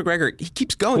 because Ewan McGregor, he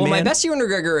keeps going. Well, man. my best Ewan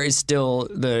McGregor is still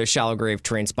the Shallow Grave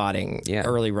Train Spotting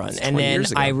early run, and then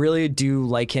I really do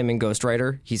like him in Ghost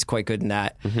Rider. He's quite good in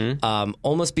that,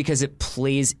 almost because it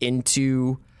plays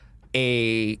into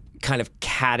a kind of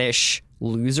caddish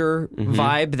loser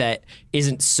vibe that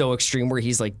isn't so extreme where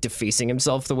he's like defacing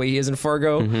himself the way he is in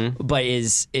Fargo, but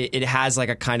it has like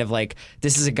a kind of like,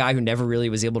 this is a guy who never really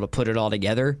was able to put it all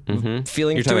together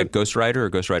feeling. You're talking about Ghost Rider or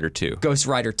Ghost Rider 2? Ghost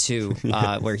Rider 2,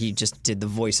 where he just did the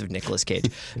voice of Nicolas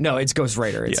Cage. No, it's Ghost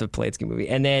Rider. It's a Polanski movie.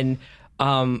 And then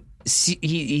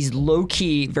he's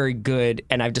low-key very good,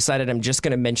 and I've decided I'm just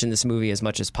going to mention this movie as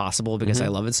much as possible because I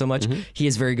love it so much. He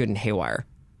is very good in Haywire.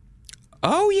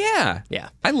 Oh, yeah. Yeah.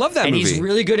 I love that movie. And he's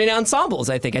really good in ensembles,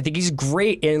 I think. I think he's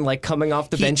great in like coming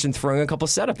off the bench and throwing a couple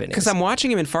setup innings. Because I'm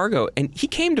watching him in Fargo, and he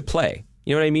came to play.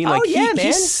 You know what I mean? Oh, like, man.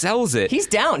 He sells it. He's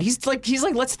down. He's like,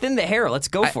 let's thin the hair. Let's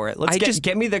go for it.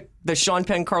 Get me the Sean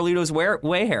Penn Carlitos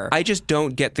way hair. I just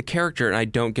don't get the character, and I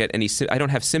don't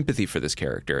have sympathy for this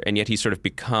character, and yet he's sort of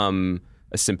become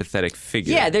a sympathetic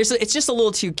figure. Yeah, it's just a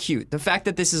little too cute. The fact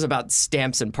that this is about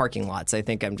stamps and parking lots, I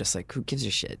think I'm just like, who gives a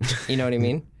shit? You know what I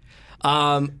mean?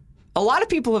 A lot of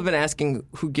people have been asking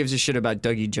who gives a shit about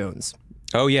Dougie Jones.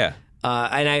 Oh, yeah.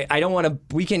 And I don't want to.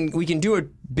 We can do a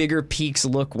bigger Peaks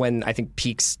look when I think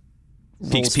Peaks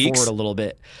rolls forward a little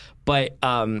bit. But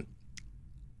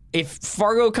if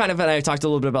Fargo kind of, and I talked a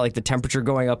little bit about like the temperature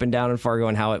going up and down in Fargo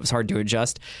and how it was hard to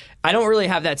adjust. I don't really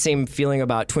have that same feeling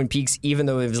about Twin Peaks, even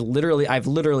though I've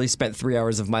literally spent 3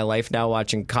 hours of my life now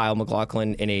watching Kyle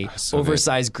MacLachlan in a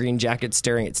oversized green jacket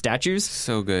staring at statues.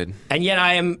 So good. And yet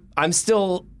I'm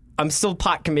still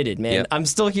pot committed, man. Yep. I'm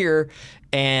still here,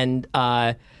 and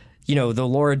the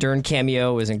Laura Dern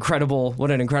cameo was incredible.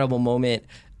 What an incredible moment.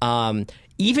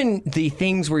 Even the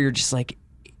things where you're just like,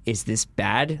 is this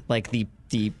bad? Like the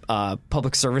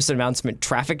public service announcement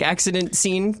traffic accident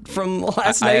scene from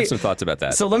last night. I have some thoughts about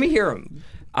that. So let me hear them.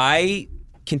 I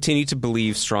continue to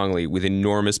believe strongly, with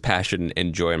enormous passion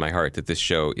and joy in my heart, that this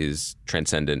show is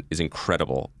transcendent, is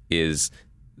incredible, is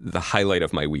the highlight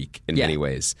of my week in many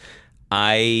ways.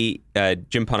 Jim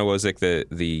Poniewozik,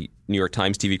 the New York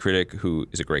Times TV critic, who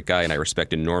is a great guy and I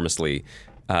respect enormously,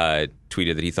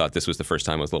 tweeted that he thought this was the first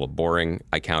time it was a little boring.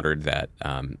 I countered that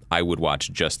I would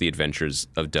watch just the adventures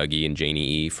of Dougie and Janie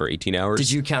E for 18 hours.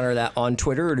 Did you counter that on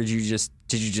Twitter, or did you just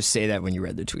say that when you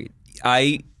read the tweet?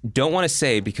 I don't want to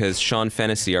say, because Sean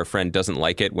Fennessy, our friend, doesn't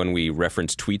like it when we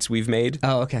reference tweets we've made.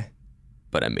 Oh, okay.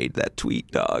 But I made that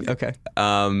tweet, dog. Okay.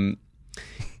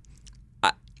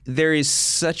 There is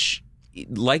such,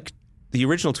 like the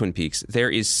original Twin Peaks, there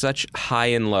is such high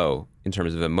and low in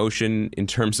terms of emotion, in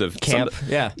terms of camp.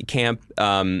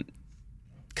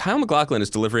 Kyle MacLachlan is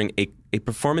delivering a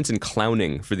performance in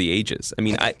clowning for the ages. I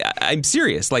mean, I'm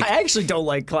serious. Like, I actually don't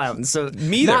like clowns, so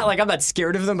me either. Not like I'm not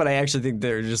scared of them, but I actually think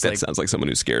they're just that sounds like someone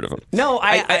who's scared of them. No,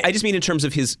 I just mean in terms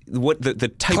of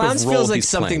the type of role clowns feels like he's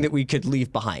something playing. That we could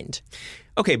leave behind.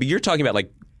 Okay, but you're talking about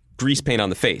like grease paint on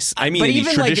the face. I mean, in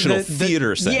the traditional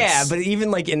theater sense. Yeah, but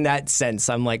even like in that sense,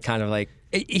 I'm like kind of like,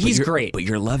 he's great. But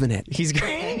you're loving it. He's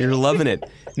great. You're loving it.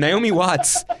 Naomi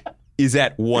Watts is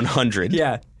at 100.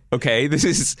 Yeah. Okay, this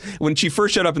is when she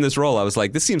first showed up in this role. I was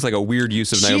like, this seems like a weird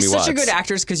use of Naomi Watts. She's such a good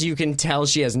actress because you can tell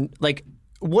she has like.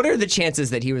 What are the chances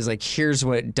that he was like, here's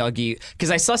what Dougie?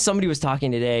 Because I saw somebody was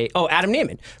talking today. Oh, Adam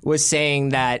Naiman was saying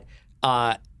that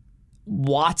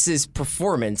Watts's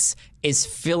performance is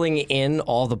filling in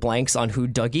all the blanks on who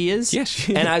Dougie is. Yes,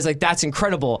 and I was like, that's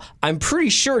incredible. I'm pretty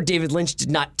sure David Lynch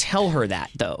did not tell her that,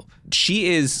 though. She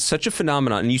is such a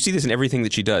phenomenon, and you see this in everything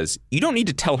that she does. You don't need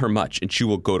to tell her much, and she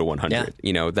will go to 100. Yeah.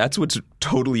 You know, that's what's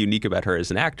totally unique about her as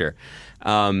an actor.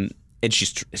 And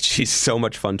she's so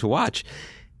much fun to watch.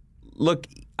 Look,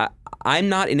 I'm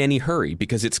not in any hurry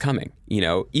because it's coming.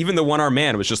 Even the one-armed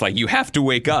man was just like, you have to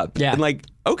wake up. Yeah. And like,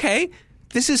 okay,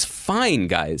 this is fine,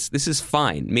 guys. This is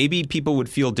fine. Maybe people would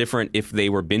feel different if they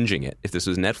were binging it, if this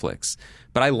was Netflix.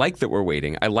 But I like that we're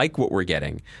waiting. I like what we're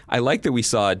getting. I like that we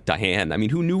saw Diane. I mean,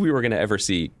 who knew we were going to ever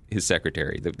see his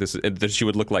secretary? That she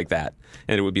would look like that,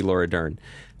 and it would be Laura Dern.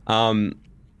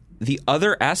 The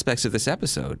other aspects of this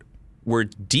episode were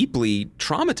deeply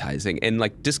traumatizing and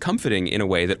like discomforting in a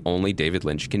way that only David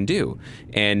Lynch can do.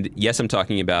 And yes, I'm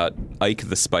talking about Ike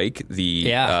the Spike,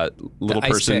 the little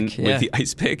person with the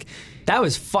ice pick. That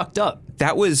was fucked up.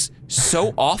 That was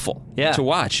so awful to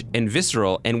watch and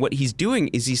visceral. And what he's doing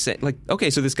is he's saying, like, okay,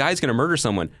 so this guy's going to murder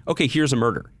someone. Okay, here's a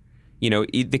murder.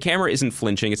 The camera isn't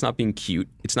flinching. It's not being cute.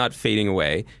 It's not fading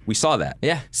away. We saw that.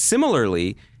 Yeah.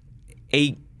 Similarly,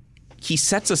 he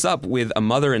sets us up with a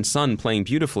mother and son playing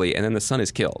beautifully, and then the son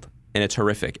is killed, and it's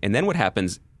horrific. And then what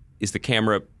happens is the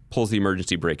camera pulls the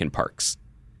emergency brake and parks,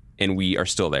 and we are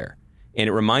still there. And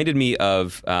it reminded me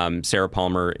of Sarah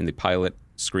Palmer in the pilot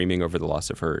screaming over the loss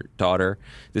of her daughter.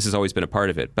 This has always been a part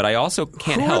of it. But I also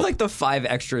can't help. Who were like the 5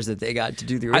 extras that they got to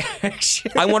do the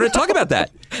reaction? I wanted to talk about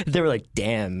that. They were like,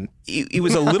 damn. It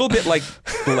was a little bit like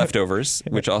The Leftovers,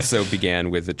 which also began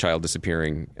with a child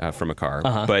disappearing from a car.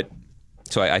 But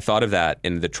so I thought of that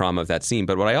and the trauma of that scene.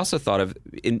 But what I also thought of,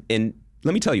 and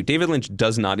let me tell you, David Lynch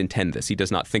does not intend this. He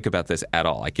does not think about this at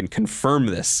all. I can confirm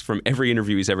this from every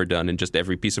interview he's ever done and just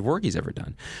every piece of work he's ever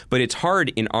done. But it's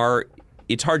hard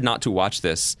not to watch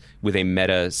this with a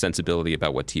meta sensibility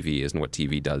about what TV is and what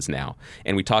TV does now.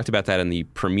 And we talked about that in the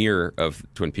premiere of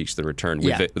Twin Peaks: The Return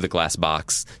with the glass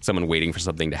box, someone waiting for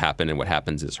something to happen, and what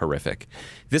happens is horrific.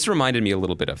 This reminded me a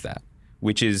little bit of that,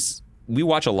 which is we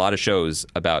watch a lot of shows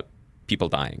about people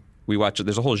dying.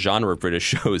 There's a whole genre of British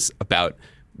shows about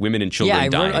women and children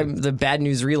dying. I wrote the Bad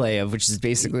News Relay which is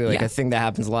basically like a thing that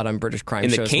happens a lot on British crime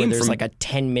shows where there's like a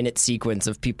 10-minute sequence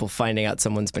of people finding out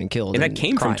someone's been killed. And that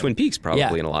came from Twin Peaks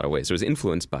probably in a lot of ways. It was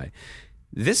influenced by.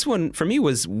 This one, for me,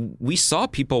 we saw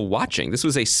people watching. This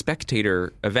was a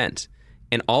spectator event.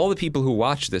 And all the people who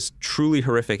watched this truly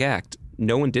horrific act,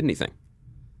 no one did anything.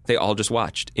 They all just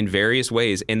watched in various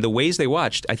ways. And the ways they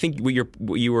watched, I think what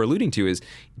you were alluding to is,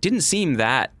 it didn't seem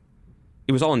that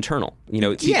it was all internal,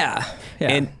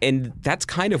 And that's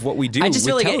kind of what we do. I just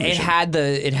feel like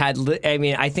television. I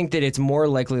mean, I think that it's more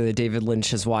likely that David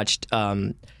Lynch has watched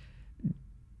bad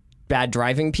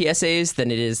driving PSAs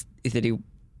than it is that he,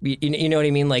 you know what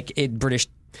I mean? Like British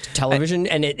television,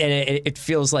 and it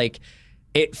feels like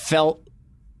it felt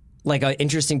like an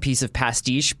interesting piece of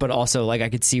pastiche, but also like I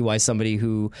could see why somebody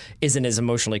who isn't as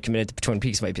emotionally committed to Twin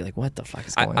Peaks might be like, what the fuck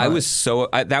is going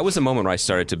on? That was a moment where I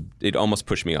started to, it almost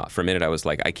pushed me off. For a minute I was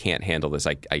like, I can't handle this.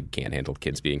 I can't handle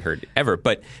kids being hurt ever.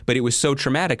 But it was so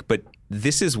traumatic. But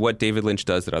this is what David Lynch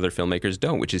does that other filmmakers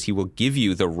don't, which is he will give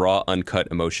you the raw, uncut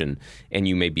emotion, and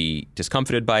you may be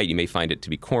discomfited by it. You may find it to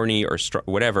be corny or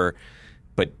whatever.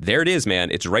 But there it is, man.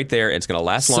 It's right there. It's going to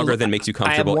last longer than makes you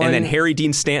comfortable. And then Harry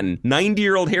Dean Stanton,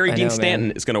 90-year-old Harry Dean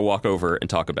Stanton, is going to walk over and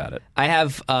talk about it. I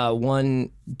have one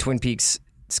Twin Peaks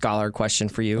scholar question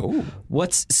for you. Ooh.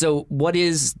 What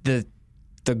is the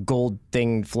gold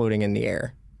thing floating in the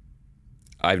air?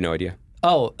 I have no idea.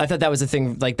 Oh, I thought that was a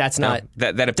thing. Like that's not.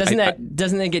 Doesn't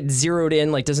that get zeroed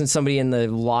in? Like, doesn't somebody in the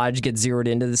lodge get zeroed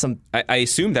into some? I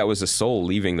assume that was a soul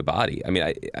leaving the body. I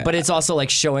mean, but it's also like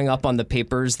showing up on the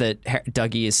papers that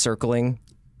Dougie is circling.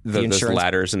 Those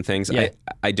ladders and things. Yeah.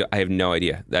 I have no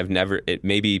idea. I've never. It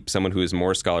maybe someone who is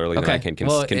more scholarly than I can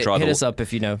draw. Hit us up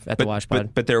if you know at the Watch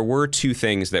Pod. But there were two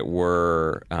things that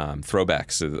were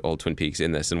throwbacks to the old Twin Peaks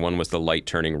in this, and one was the light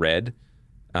turning red.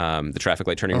 The traffic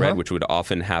light turning red, which would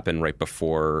often happen right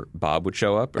before Bob would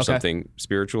show up or something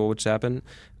spiritual would happen.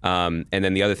 And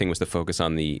then the other thing was the focus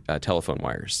on the telephone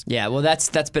wires. Yeah, well,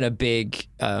 that's been a big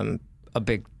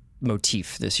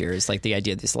motif this year. Is like the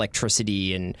idea of this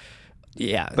electricity and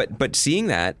But seeing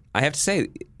that, I have to say,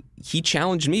 he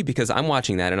challenged me because I'm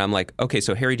watching that and I'm like, okay,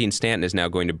 so Harry Dean Stanton is now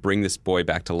going to bring this boy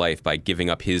back to life by giving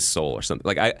up his soul or something.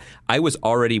 Like I was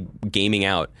already gaming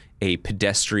out a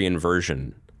pedestrian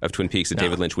version of Twin Peaks that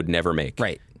David Lynch would never make.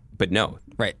 Right. But no.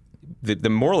 Right. The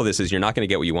moral of this is you're not going to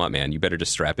get what you want, man. You better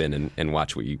just strap in and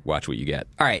watch what you get.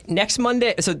 All right. Next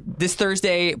Monday, so this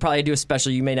Thursday, probably do a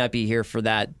special. You may not be here for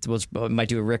that. We might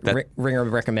do a Ringer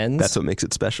Recommends. That's what makes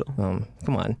it special.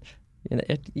 Come on.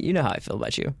 You know how I feel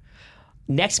about you.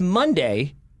 Next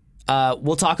Monday,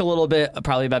 we'll talk a little bit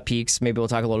probably about Peaks. Maybe we'll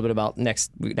talk a little bit about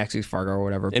next week's Fargo or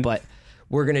whatever. But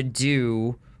we're going to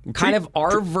do kind of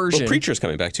our version. Well, Preacher's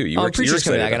coming back too. Preacher's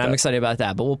coming back, and I'm excited about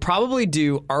that. But we'll probably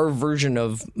do our version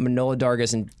of Manohla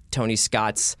Dargis and Tony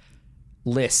Scott's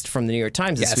list from the New York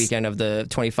Times this weekend of the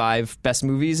 25 best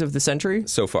movies of the century.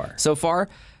 So far.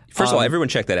 First of all, everyone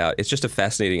check that out. It's just a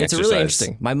fascinating exercise. It's really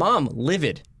interesting. My mom,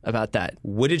 livid about that.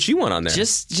 What did she want on there?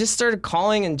 Just started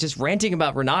calling and just ranting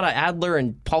about Renata Adler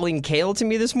and Pauline Kael to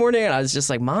me this morning. And I was just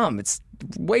like, Mom, it's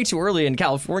way too early in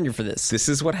California for this. This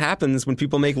is what happens when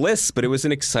people make lists. But it was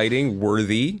an exciting,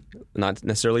 worthy, not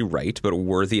necessarily right, but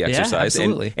worthy exercise. Yeah,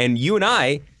 absolutely. And you and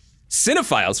I,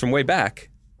 cinephiles from way back.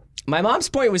 My mom's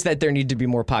point was that there needed to be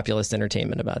more populist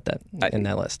entertainment about that in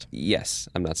that list. Yes,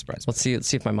 I'm not surprised. Let's see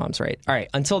if my mom's right. All right,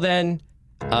 until then,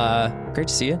 great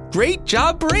to see you. Great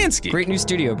job, Baranski. Great new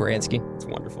studio, Baranski. It's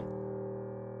wonderful.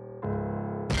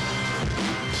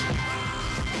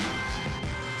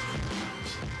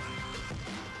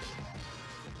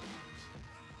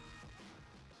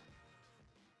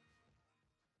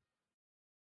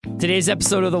 Today's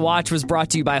episode of The Watch was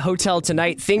brought to you by Hotel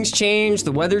Tonight. Things change,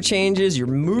 the weather changes, your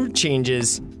mood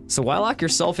changes. So why lock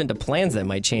yourself into plans that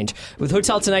might change? With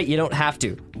Hotel Tonight, you don't have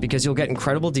to, because you'll get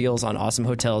incredible deals on awesome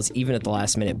hotels even at the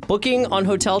last minute. Booking on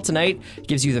Hotel Tonight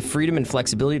gives you the freedom and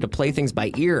flexibility to play things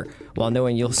by ear while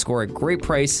knowing you'll score a great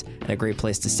price and a great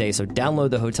place to stay. So download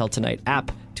the Hotel Tonight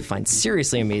app to find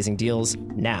seriously amazing deals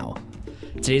now.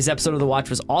 Today's episode of The Watch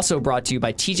was also brought to you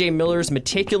by TJ Miller's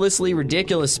Meticulously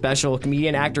Ridiculous special.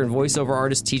 Comedian, actor, and voiceover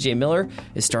artist TJ Miller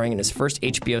is starring in his first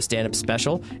HBO stand-up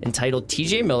special entitled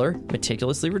TJ Miller,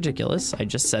 Meticulously Ridiculous. I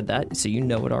just said that, so you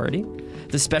know it already.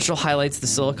 The special highlights the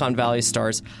Silicon Valley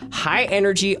star's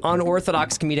high-energy,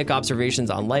 unorthodox comedic observations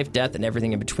on life, death, and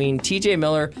everything in between. TJ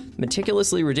Miller,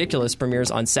 Meticulously Ridiculous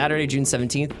premieres on Saturday, June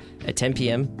 17th at 10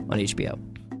 p.m. on HBO.